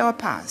wicked our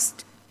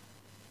past.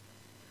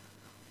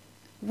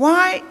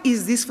 Why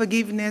is this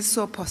forgiveness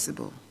so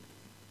possible?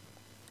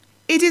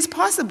 It is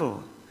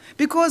possible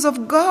because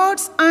of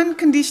God's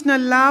unconditional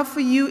love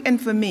for you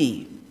and for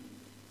me.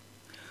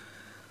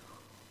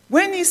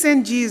 When he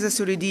sent Jesus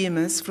to redeem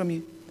us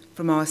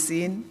from our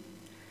sin,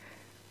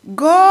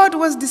 God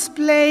was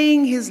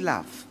displaying his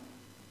love.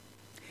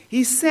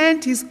 He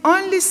sent his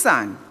only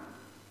Son,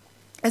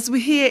 as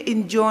we hear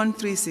in John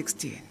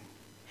 3:16.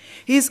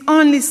 His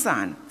only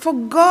Son. For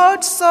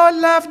God so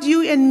loved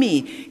you and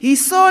me. He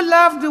so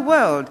loved the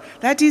world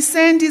that he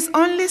sent his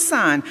only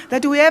Son,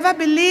 that whoever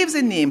believes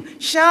in him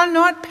shall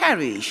not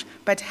perish,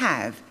 but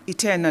have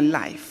eternal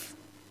life.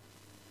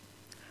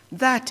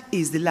 That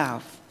is the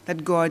love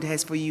that God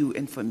has for you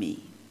and for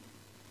me.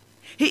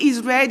 He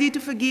is ready to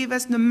forgive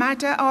us no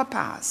matter our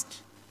past.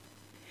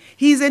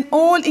 He is an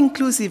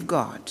all-inclusive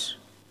God.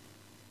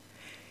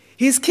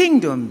 His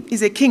kingdom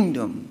is a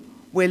kingdom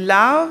where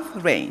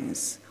love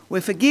reigns,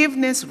 where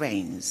forgiveness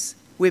reigns,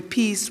 where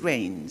peace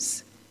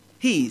reigns.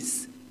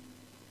 His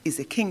is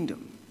a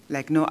kingdom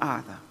like no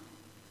other.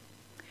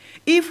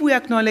 If we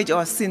acknowledge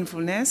our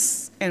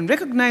sinfulness and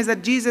recognize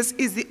that Jesus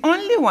is the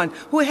only one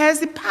who has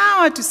the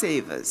power to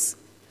save us,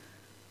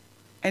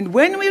 and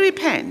when we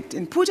repent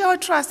and put our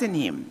trust in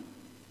him,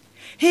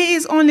 he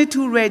is only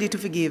too ready to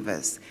forgive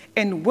us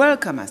and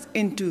welcome us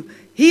into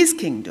his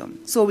kingdom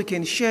so we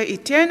can share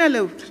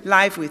eternal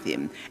life with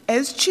him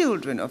as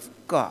children of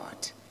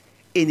God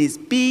in his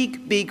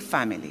big, big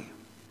family.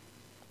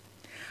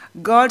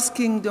 God's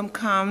kingdom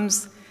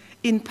comes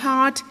in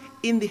part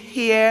in the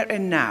here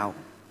and now.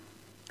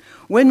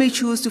 When we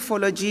choose to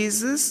follow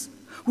Jesus,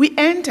 we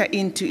enter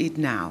into it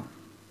now.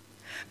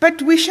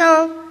 But we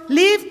shall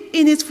live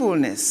in its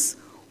fullness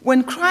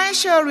when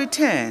Christ shall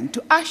return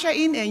to usher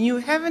in a new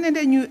heaven and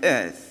a new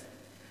earth,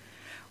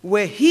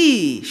 where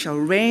he shall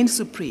reign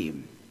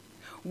supreme,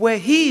 where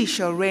he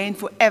shall reign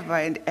forever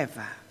and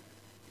ever.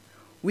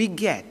 We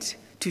get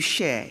to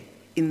share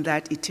in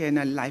that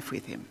eternal life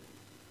with him.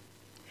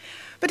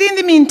 But in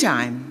the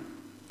meantime,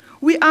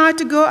 we are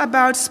to go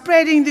about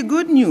spreading the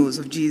good news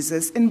of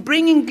Jesus and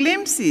bringing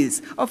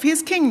glimpses of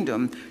his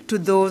kingdom to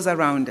those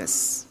around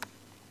us.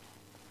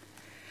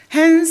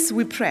 Hence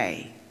we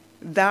pray,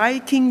 thy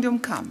kingdom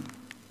come.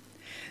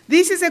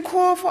 This is a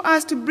call for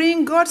us to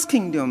bring God's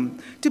kingdom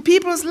to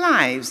people's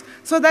lives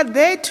so that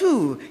they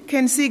too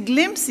can see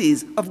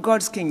glimpses of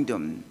God's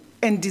kingdom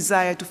and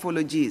desire to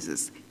follow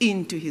Jesus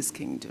into his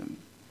kingdom.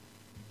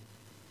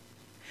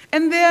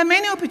 And there are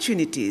many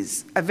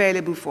opportunities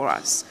available for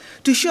us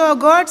to show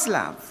God's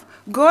love,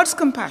 God's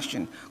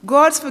compassion,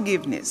 God's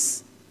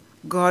forgiveness,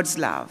 God's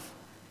love,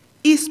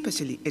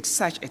 especially at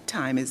such a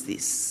time as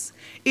this,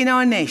 in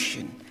our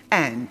nation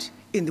and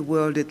in the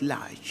world at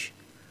large.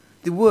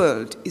 The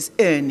world is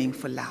yearning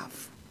for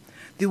love.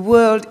 The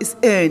world is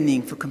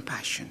yearning for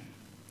compassion.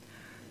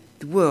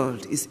 The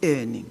world is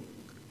yearning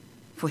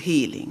for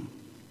healing.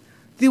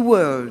 The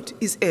world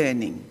is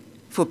yearning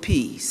for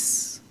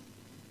peace.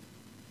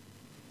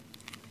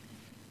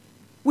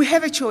 We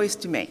have a choice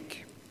to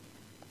make.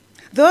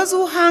 Those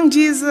who hung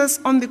Jesus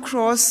on the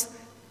cross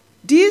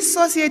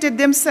dissociated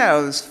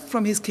themselves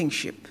from his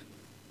kingship.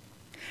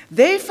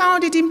 They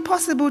found it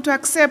impossible to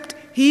accept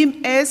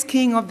him as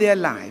king of their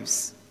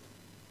lives.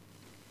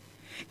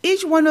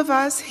 Each one of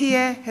us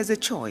here has a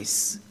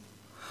choice,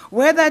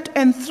 whether to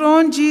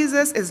enthrone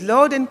Jesus as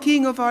Lord and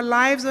King of our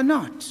lives or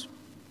not.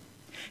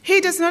 He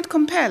does not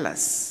compel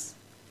us.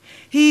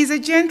 He is a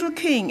gentle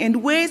king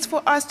and waits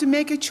for us to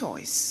make a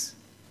choice,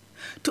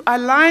 to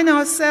align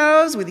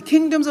ourselves with the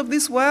kingdoms of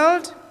this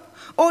world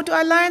or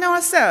to align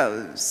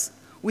ourselves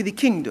with the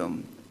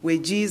kingdom where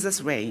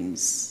Jesus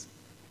reigns.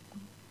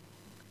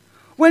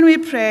 When we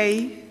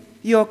pray,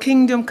 your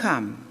kingdom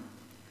come,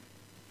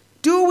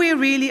 do we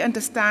really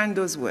understand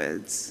those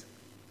words?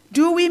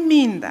 Do we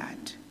mean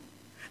that?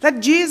 That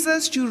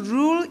Jesus should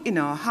rule in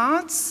our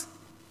hearts,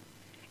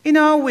 in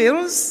our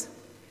wills,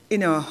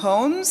 in our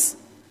homes,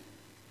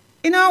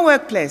 in our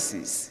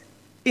workplaces,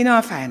 in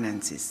our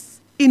finances,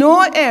 in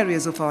all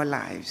areas of our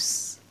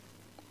lives?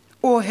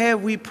 Or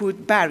have we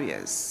put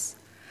barriers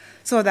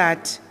so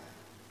that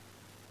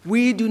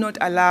we do not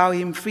allow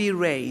him free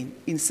rein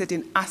in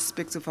certain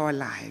aspects of our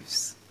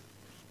lives?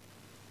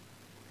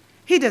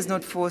 He does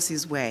not force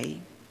his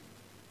way,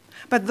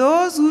 but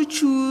those who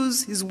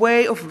choose his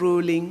way of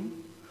ruling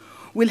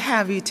will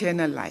have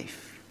eternal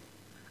life.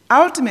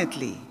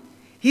 Ultimately,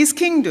 his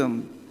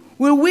kingdom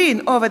will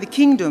win over the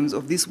kingdoms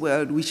of this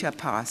world which are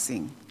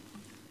passing.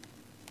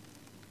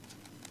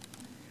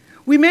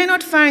 We may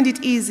not find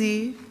it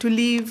easy to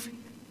live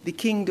the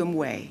kingdom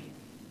way,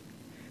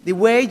 the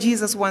way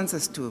Jesus wants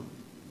us to.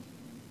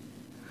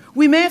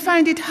 We may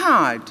find it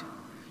hard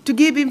to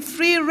give him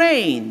free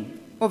rein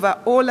over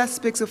all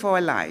aspects of our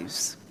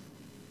lives.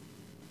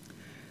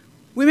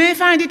 We may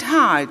find it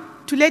hard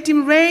to let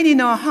him reign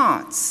in our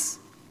hearts,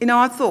 in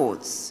our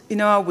thoughts,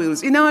 in our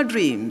wills, in our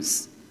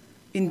dreams,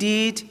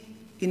 indeed,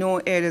 in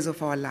all areas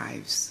of our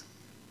lives.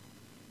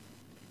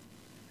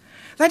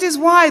 That is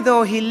why,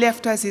 though he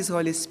left us his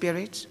Holy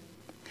Spirit,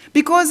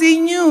 because he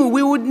knew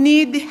we would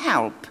need the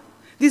help,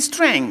 the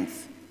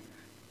strength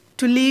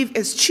to live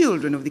as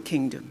children of the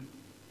kingdom,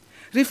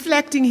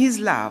 reflecting his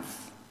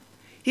love,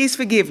 his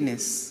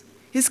forgiveness,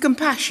 his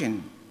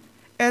compassion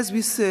as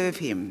we serve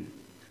him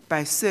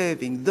by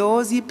serving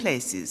those he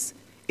places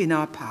in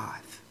our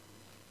path.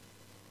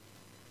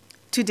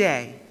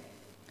 Today,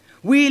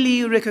 will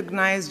you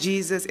recognize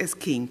Jesus as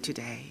King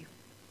today?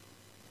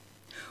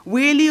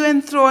 Will you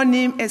enthrone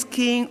him as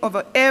King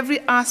over every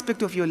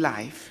aspect of your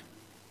life?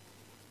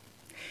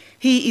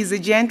 He is a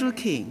gentle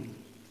King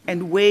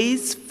and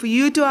waits for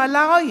you to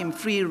allow him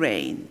free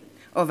reign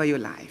over your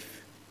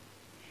life.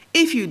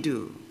 If you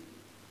do,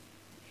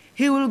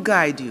 he will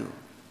guide you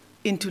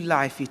into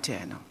life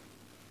eternal.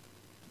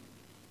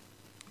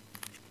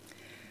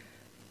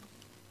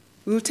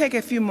 We'll take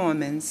a few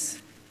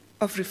moments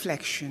of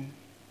reflection.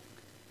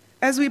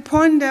 As we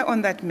ponder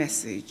on that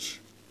message,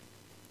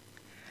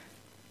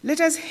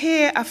 let us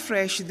hear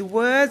afresh the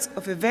words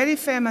of a very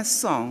famous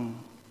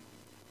song,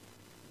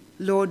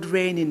 Lord,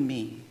 Reign in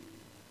Me,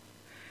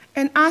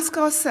 and ask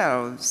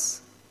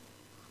ourselves,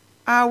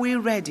 are we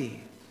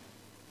ready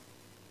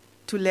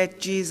to let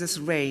Jesus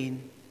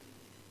reign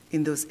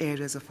in those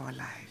areas of our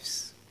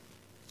lives?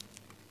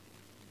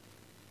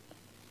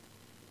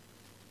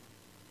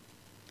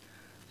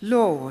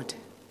 Lord,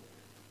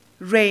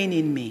 reign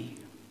in me.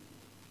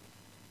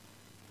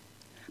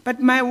 But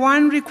my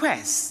one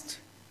request,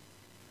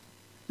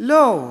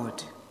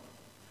 Lord,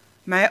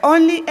 my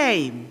only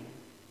aim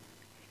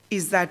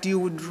is that you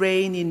would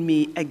reign in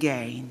me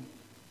again.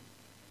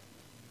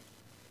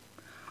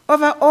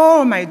 Over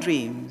all my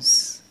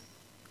dreams,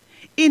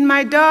 in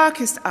my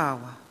darkest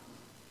hour,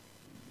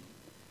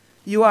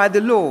 you are the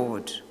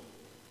Lord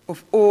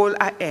of all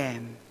I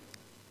am.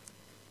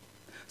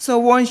 So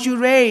won't you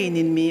reign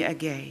in me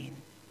again?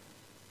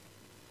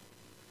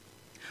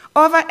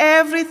 Over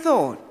every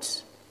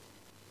thought,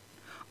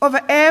 over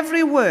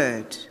every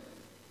word,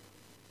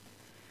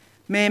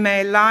 may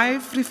my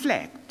life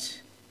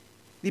reflect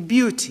the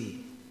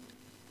beauty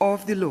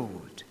of the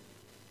Lord.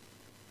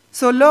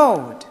 So,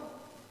 Lord,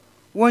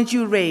 won't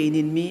you reign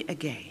in me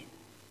again?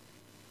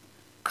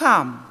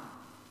 Come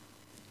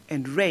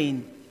and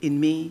reign in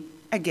me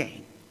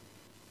again.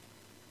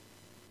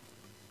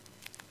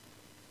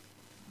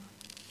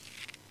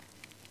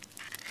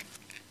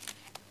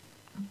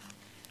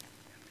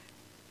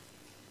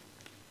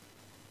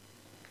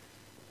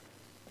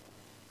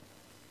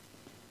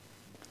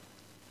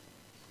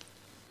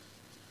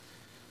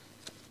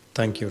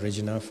 Thank you,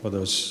 Regina, for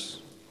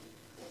those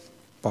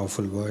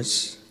powerful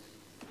words.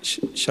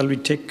 Shall we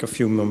take a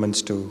few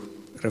moments to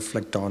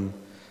reflect on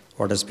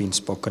what has been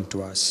spoken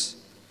to us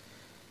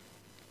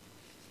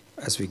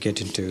as we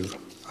get into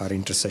our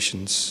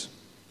intercessions?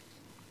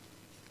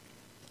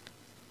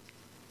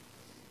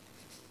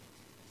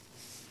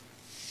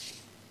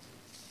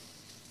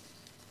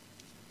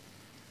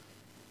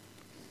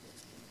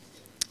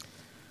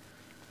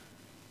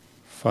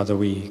 Father,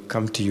 we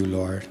come to you,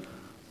 Lord,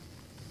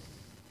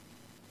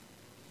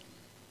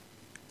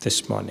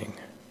 this morning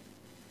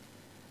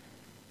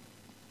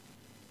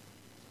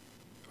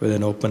with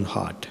an open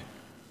heart.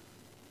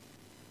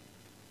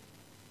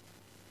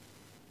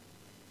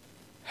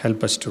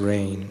 Help us to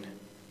reign.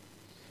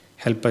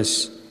 Help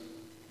us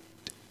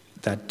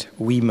that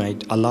we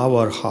might allow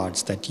our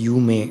hearts that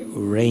you may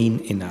reign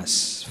in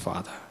us,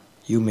 Father.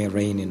 You may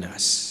reign in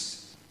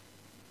us.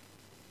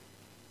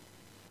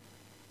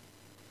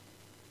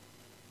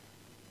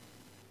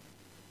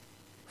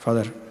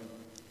 Father,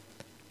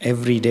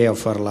 every day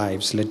of our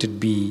lives, let it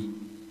be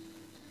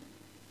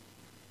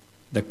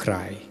the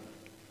cry,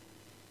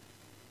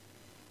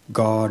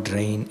 God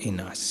reign in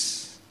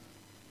us.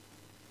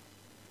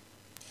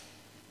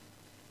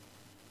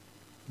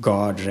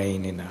 God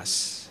reign in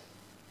us.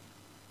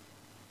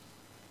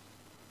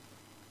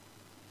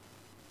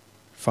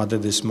 Father,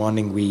 this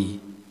morning we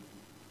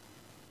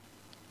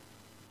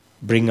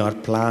bring our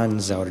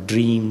plans, our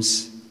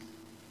dreams,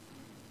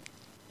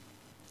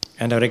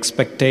 and our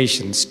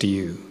expectations to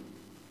you.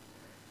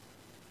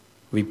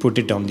 We put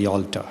it on the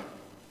altar.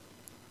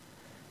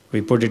 We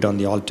put it on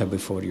the altar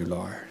before you,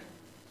 Lord.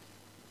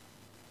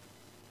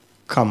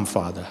 Come,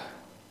 Father.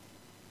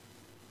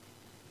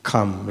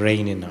 Come,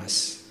 reign in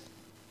us.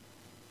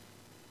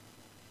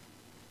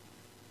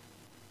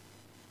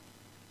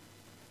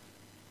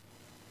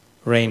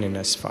 Reign in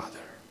us, Father.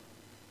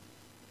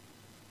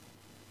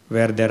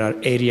 Where there are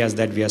areas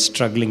that we are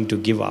struggling to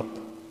give up,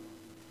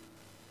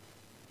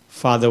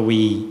 Father,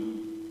 we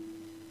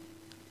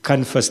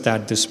confess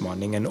that this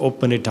morning and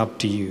open it up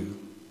to you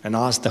and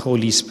ask the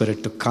Holy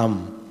Spirit to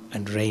come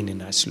and reign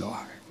in us,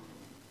 Lord.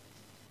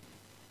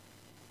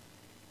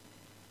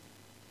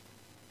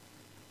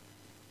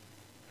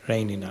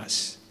 Reign in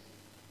us.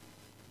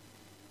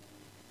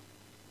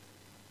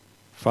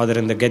 Father,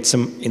 in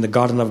the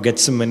Garden of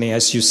Gethsemane,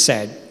 as you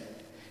said,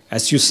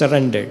 as you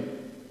surrendered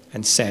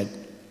and said,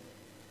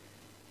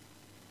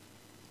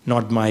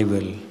 not my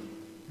will,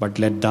 but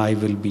let thy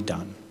will be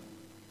done.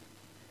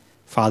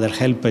 Father,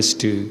 help us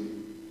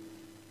to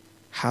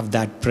have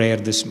that prayer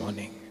this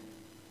morning.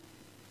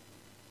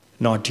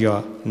 Not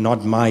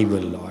my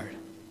will, Lord,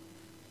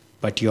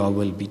 but your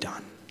will be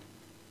done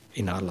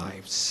in our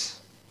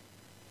lives.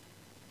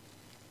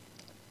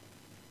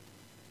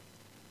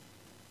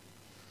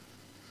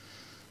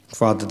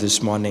 Father,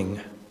 this morning,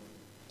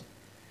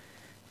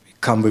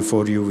 come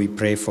before you. We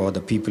pray for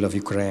the people of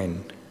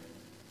Ukraine.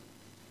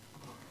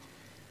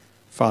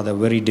 Father,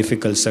 very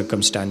difficult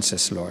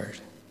circumstances, Lord.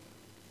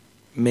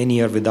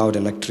 Many are without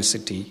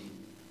electricity.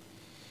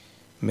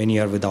 Many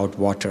are without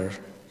water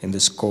in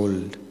this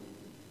cold.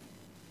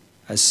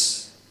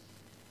 As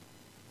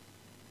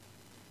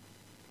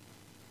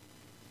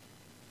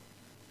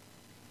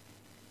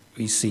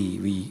we see,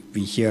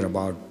 we hear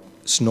about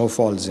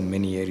snowfalls in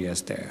many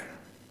areas there.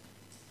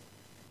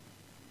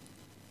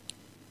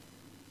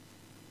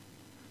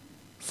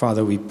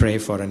 Father, we pray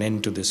for an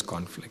end to this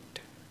conflict.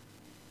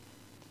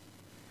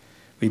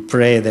 We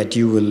pray that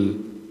you will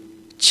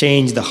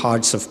change the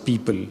hearts of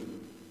people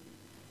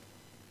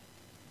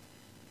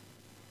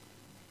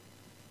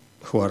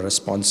who are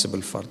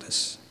responsible for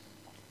this.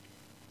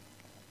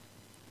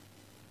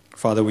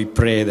 Father, we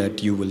pray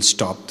that you will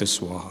stop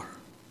this war.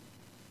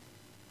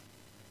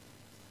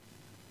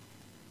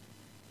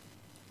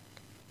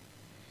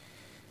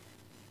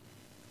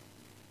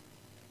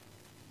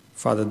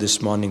 Father,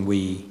 this morning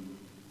we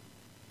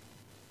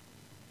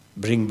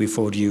bring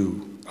before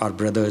you our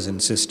brothers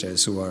and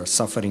sisters who are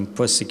suffering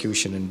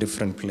persecution in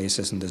different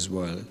places in this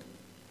world.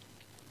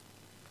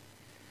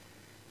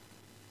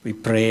 We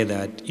pray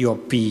that your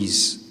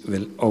peace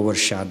will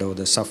overshadow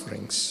the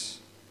sufferings,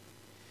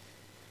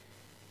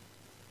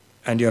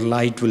 and your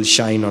light will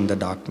shine on the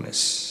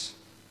darkness.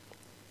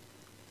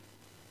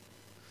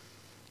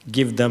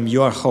 Give them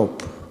your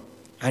hope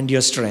and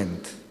your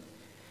strength,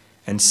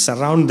 and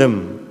surround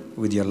them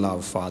with your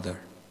love, Father,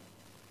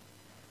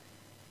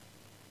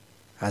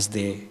 as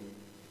they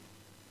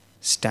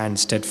stand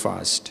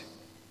steadfast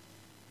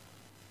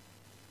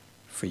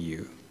for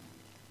you.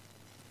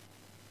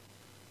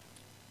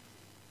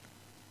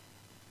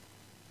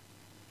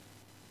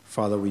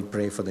 Father, we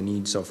pray for the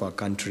needs of our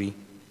country,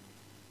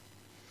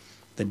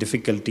 the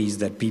difficulties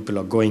that people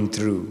are going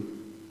through,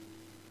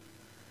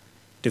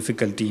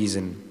 difficulties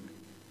in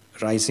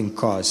rising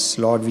costs.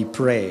 Lord, we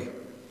pray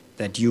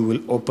that you will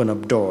open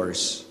up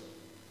doors,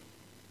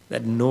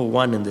 that no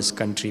one in this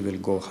country will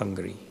go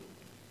hungry.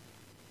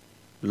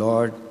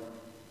 Lord,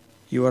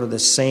 you are the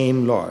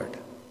same Lord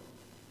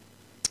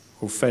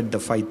who fed the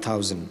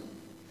 5,000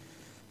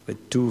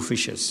 with 2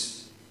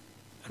 fishes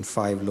and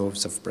 5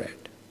 loaves of bread.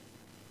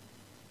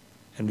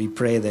 And we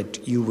pray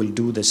that you will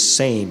do the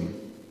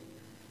same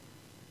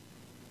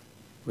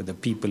with the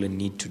people in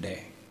need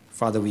today.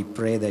 Father, we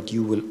pray that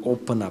you will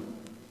open up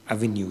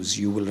avenues.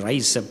 You will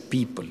rise up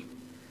people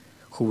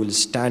who will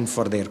stand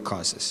for their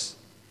causes.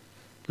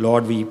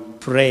 Lord, we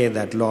pray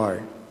that,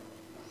 Lord,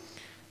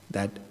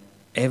 that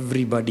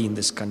everybody in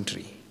this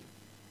country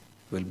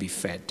will be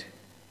fed.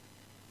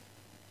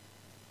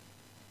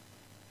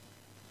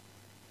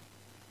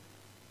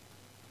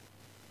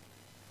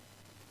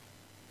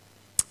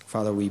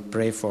 Father, we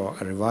pray for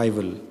a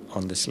revival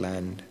on this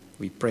land.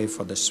 We pray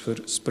for the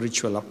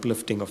spiritual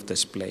uplifting of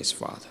this place,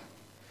 Father.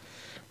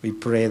 We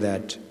pray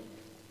that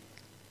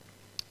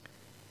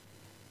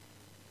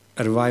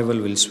a revival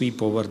will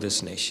sweep over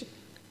this nation.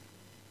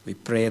 We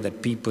pray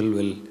that people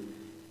will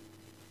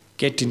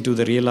get into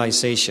the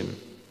realization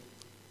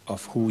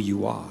of who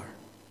you are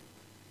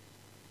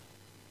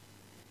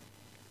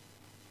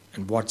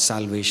and what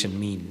salvation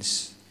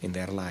means in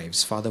their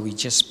lives. Father, we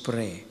just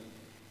pray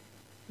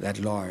that,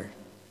 Lord,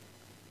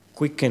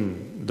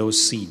 quicken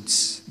those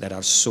seeds that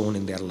are sown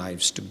in their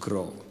lives to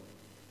grow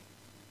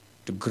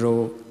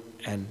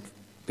and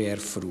bear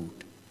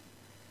fruit.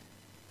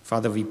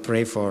 Father, we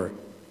pray for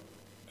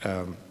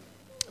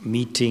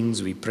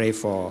meetings, we pray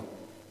for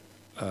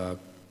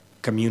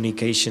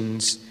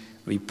communications,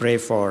 we pray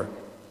for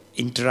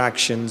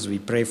interactions, we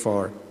pray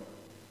for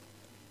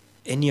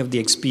any of the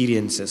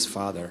experiences,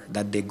 Father,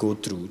 that they go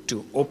through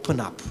to open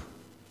up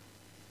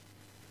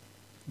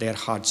their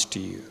hearts to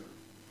you.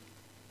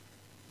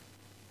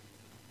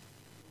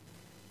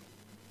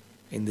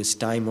 In this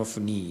time of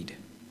need,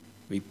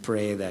 we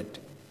pray that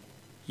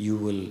you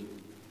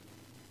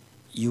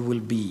will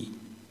be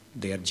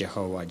their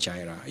Jehovah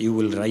Jireh. You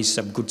will rise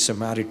up good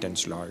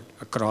Samaritans, Lord,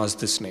 across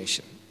this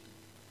nation.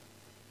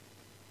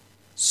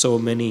 So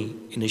many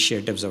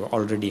initiatives are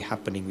already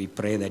happening. We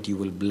pray that you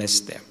will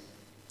bless them.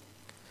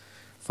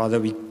 Father,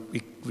 we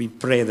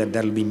pray that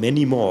there will be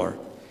many more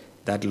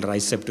that will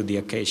rise up to the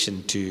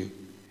occasion to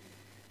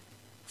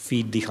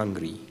feed the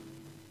hungry,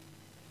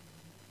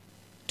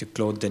 to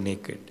clothe the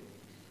naked,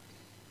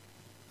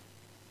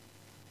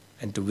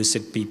 and to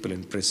visit people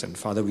in prison.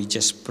 Father, we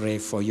just pray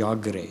for your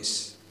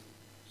grace,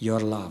 your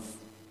love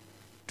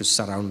to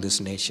surround this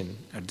nation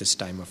at this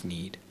time of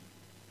need.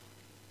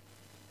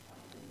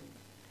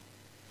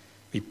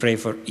 We pray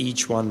for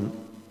each one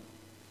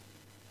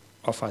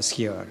of us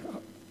here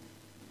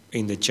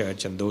in the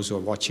church and those who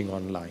are watching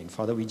online.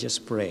 Father, we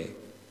just pray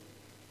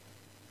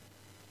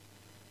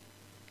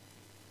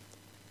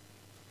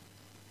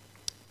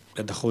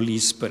that the Holy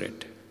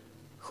Spirit,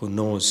 who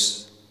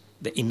knows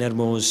the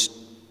innermost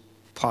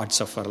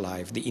parts of our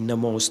life, the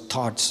innermost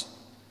thoughts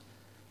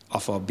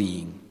of our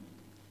being,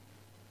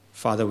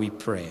 Father, we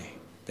pray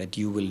that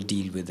you will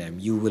deal with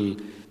them. You will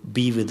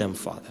be with them,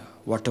 Father.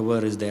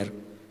 Whatever is their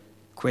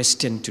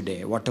question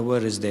today, whatever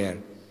is their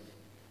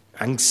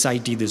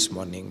anxiety this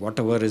morning,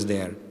 whatever is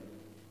their,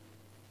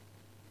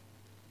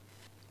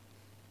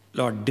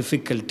 Lord,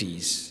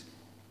 difficulties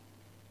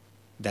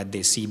that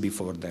they see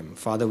before them.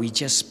 Father, we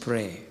just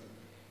pray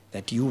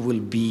that you will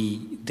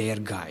be their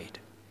guide.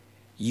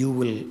 You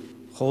will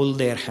hold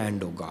their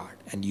hand, O God,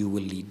 and you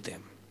will lead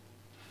them.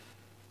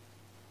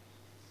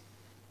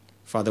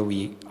 Father,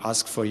 we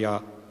ask for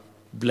your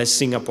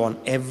blessing upon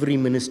every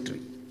ministry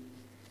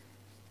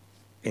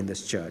in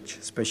this church,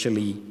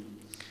 especially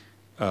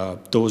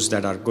those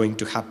that are going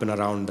to happen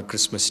around the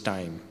Christmas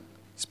time,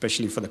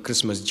 especially for the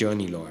Christmas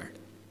journey, Lord.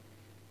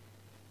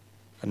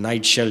 A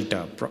night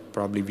shelter,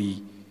 probably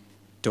we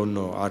don't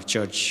know, our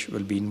church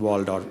will be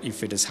involved, or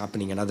if it is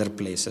happening in other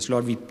places.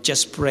 Lord, we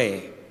just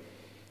pray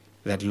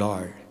that,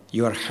 Lord,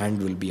 your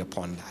hand will be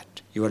upon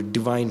that. Your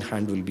divine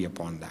hand will be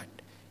upon that.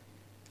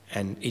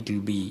 And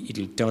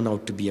it'll turn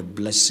out to be a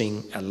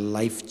blessing, a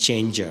life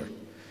changer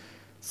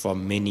for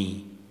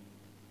many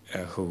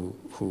who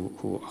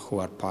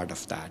are part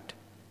of that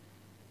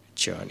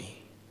journey.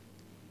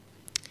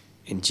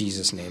 In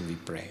Jesus' name we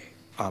pray.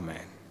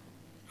 Amen.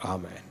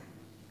 Amen.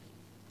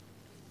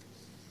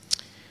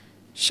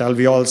 Shall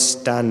we all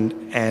stand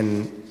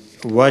and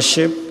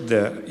worship?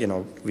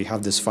 We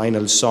have this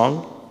final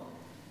song,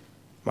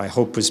 My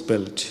Hope is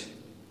Built.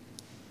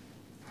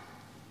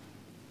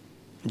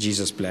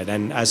 Jesus bled.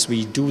 And as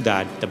we do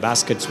that, the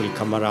baskets will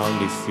come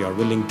around. If you are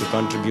willing to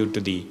contribute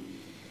to the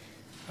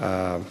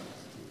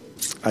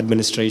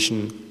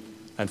administration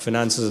and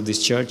finances of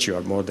this church, you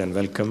are more than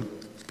welcome.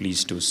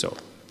 Please do so.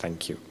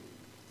 Thank you.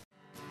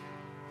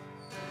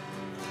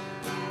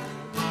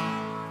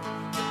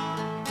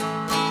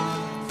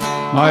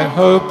 My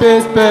hope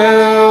is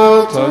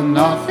built on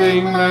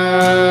nothing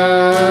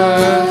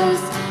less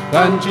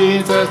than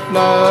Jesus'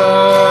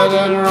 blood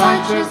and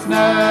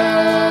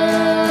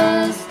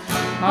righteousness.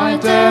 I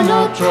dare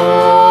not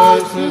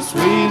trust the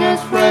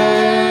sweetest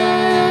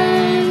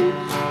frame,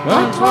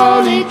 but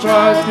wholly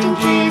trust in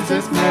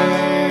Jesus'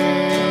 name.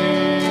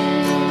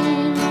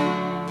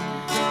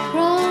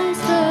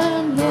 Christ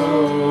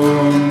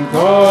alone,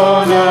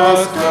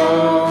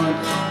 cornerstone,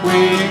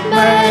 weak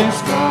made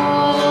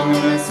strong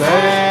in the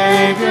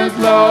Savior's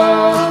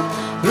love.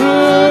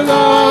 Through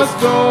the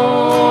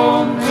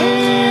storm,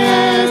 He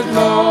is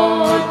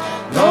Lord,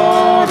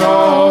 Lord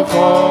of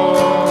all.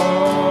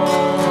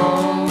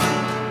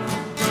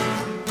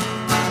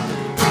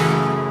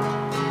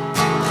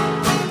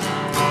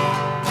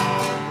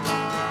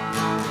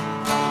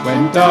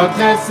 When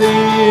darkness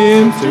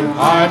seems to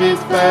hide His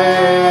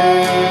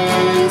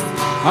face,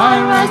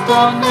 I rest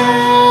on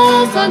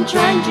His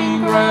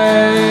unchanging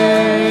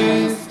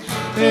grace.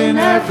 In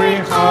every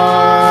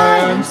high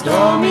and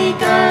stormy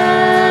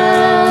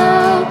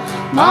gale,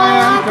 my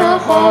anchor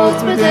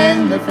holds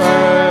within the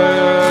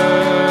veil.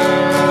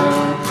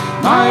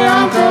 My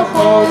anchor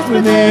holds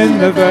within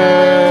the veil.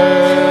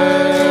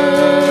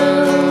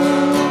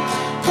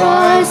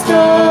 Christ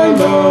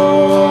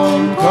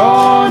alone,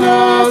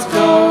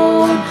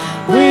 cornerstone,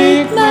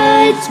 weak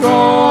made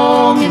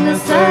strong in the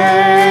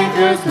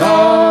Savior's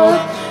love.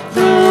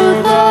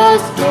 Through the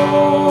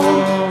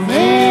storm,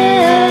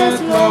 He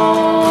is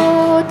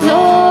Lord,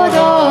 Lord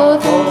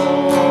of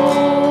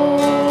all.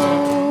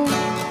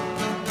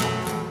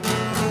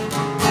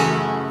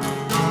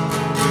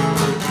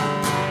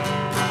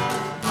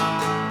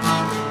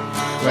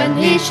 When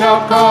He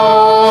shall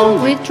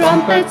come with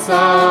trumpet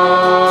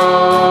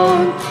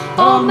sound,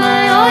 oh,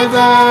 may I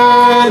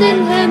then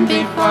in Him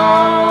be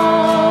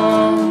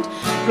found,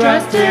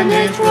 dressed in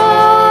His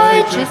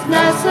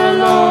righteousness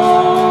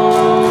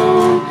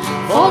alone.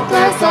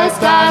 Faultless I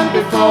stand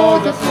before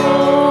the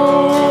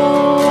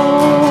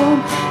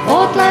throne.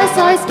 Faultless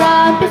I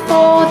stand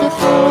before the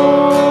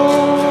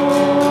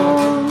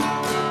throne.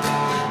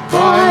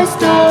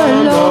 Christ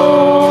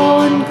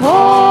alone,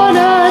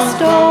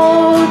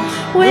 cornerstone,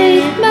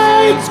 weak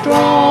made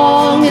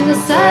strong in the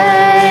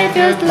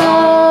Savior's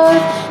love.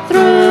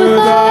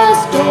 Through the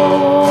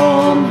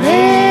storm,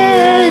 He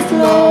is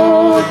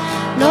Lord,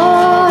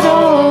 Lord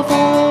of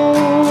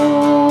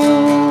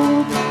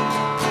all.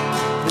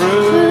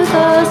 Through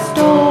the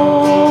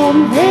storm,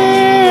 He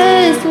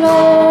is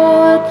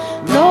Lord,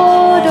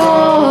 Lord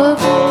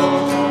of all.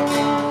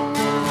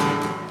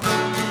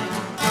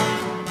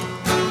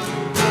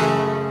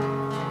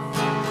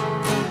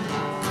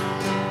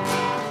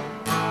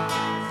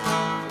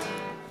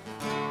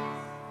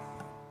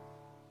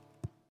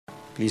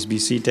 Please be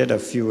seated. A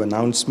few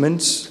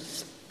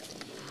announcements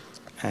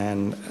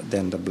and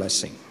then the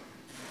blessing.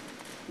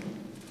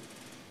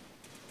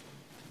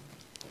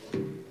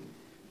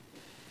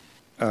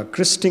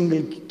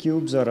 Crystal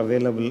cubes are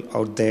available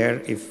out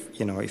there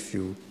if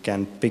you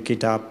can pick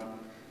it up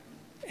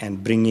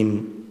and bring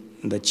in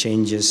the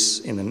changes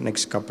in the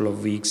next couple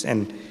of weeks.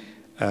 And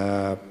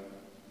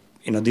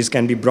this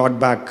can be brought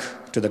back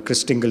to the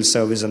Christingle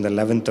service on the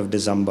 11th of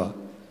December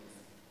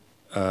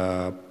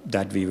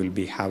that we will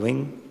be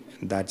having.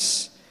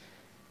 That's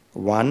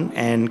one.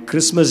 And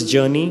Christmas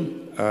journey,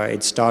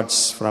 it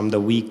starts from the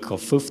week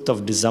of 5th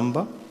of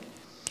December.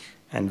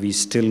 and we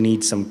still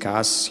need some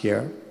cars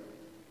here.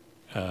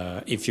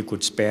 If you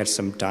could spare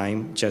some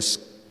time,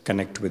 just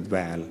connect with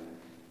Val,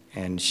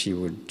 and she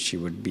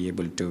would be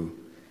able to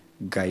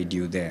guide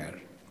you there.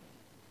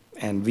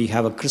 And we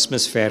have a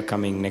Christmas fair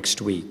coming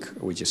next week,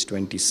 which is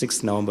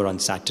 26th November on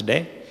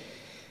Saturday.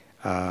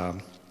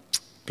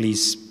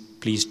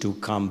 Please do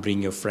come,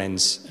 bring your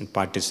friends and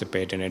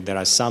participate in it. There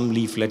are some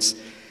leaflets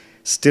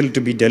still to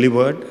be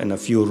delivered in a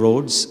few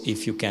roads.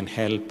 If you can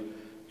help,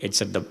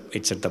 it's at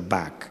the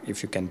back.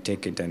 If you can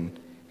take it and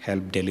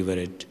help deliver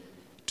it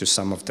to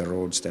some of the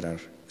roads that are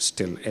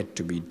still yet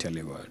to be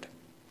delivered.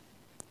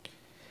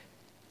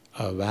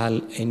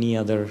 Val, any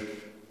other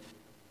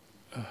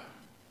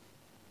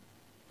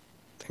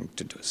thing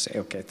to do? Say,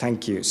 okay,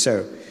 thank you.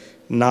 So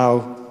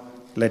now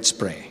let's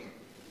pray.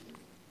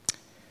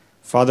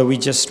 Father, we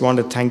just want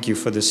to thank you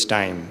for this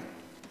time.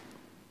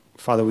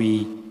 Father,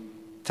 we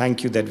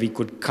thank you that we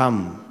could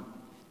come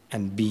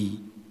and be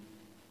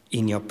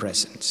in your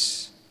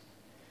presence.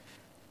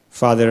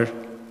 Father,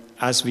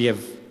 as we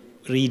have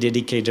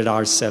rededicated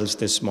ourselves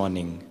this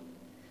morning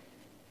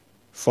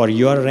for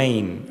your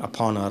reign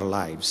upon our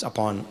lives,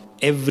 upon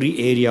every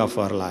area of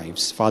our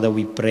lives, Father,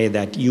 we pray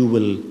that you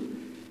will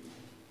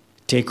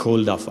take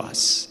hold of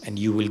us and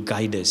you will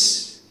guide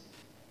us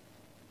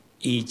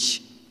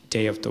each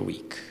day of the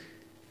week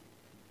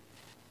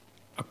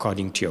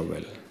according to your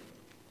will.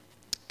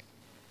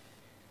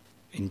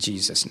 In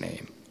Jesus'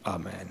 name,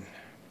 amen.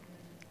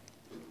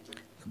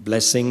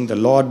 The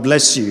Lord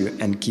bless you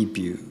and keep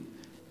you.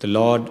 The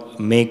Lord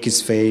make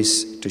his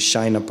face to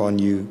shine upon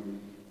you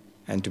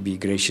and to be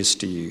gracious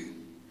to you.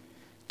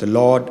 The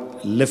Lord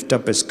lift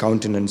up his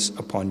countenance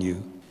upon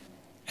you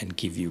and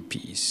give you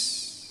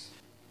peace.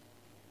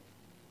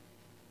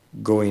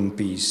 Go in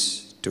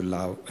peace to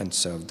love and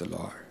serve the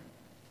Lord.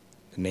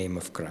 In the name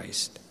of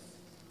Christ.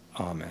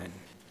 Amen.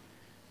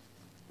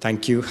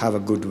 Thank you. Have a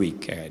good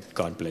week ahead.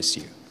 God bless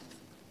you.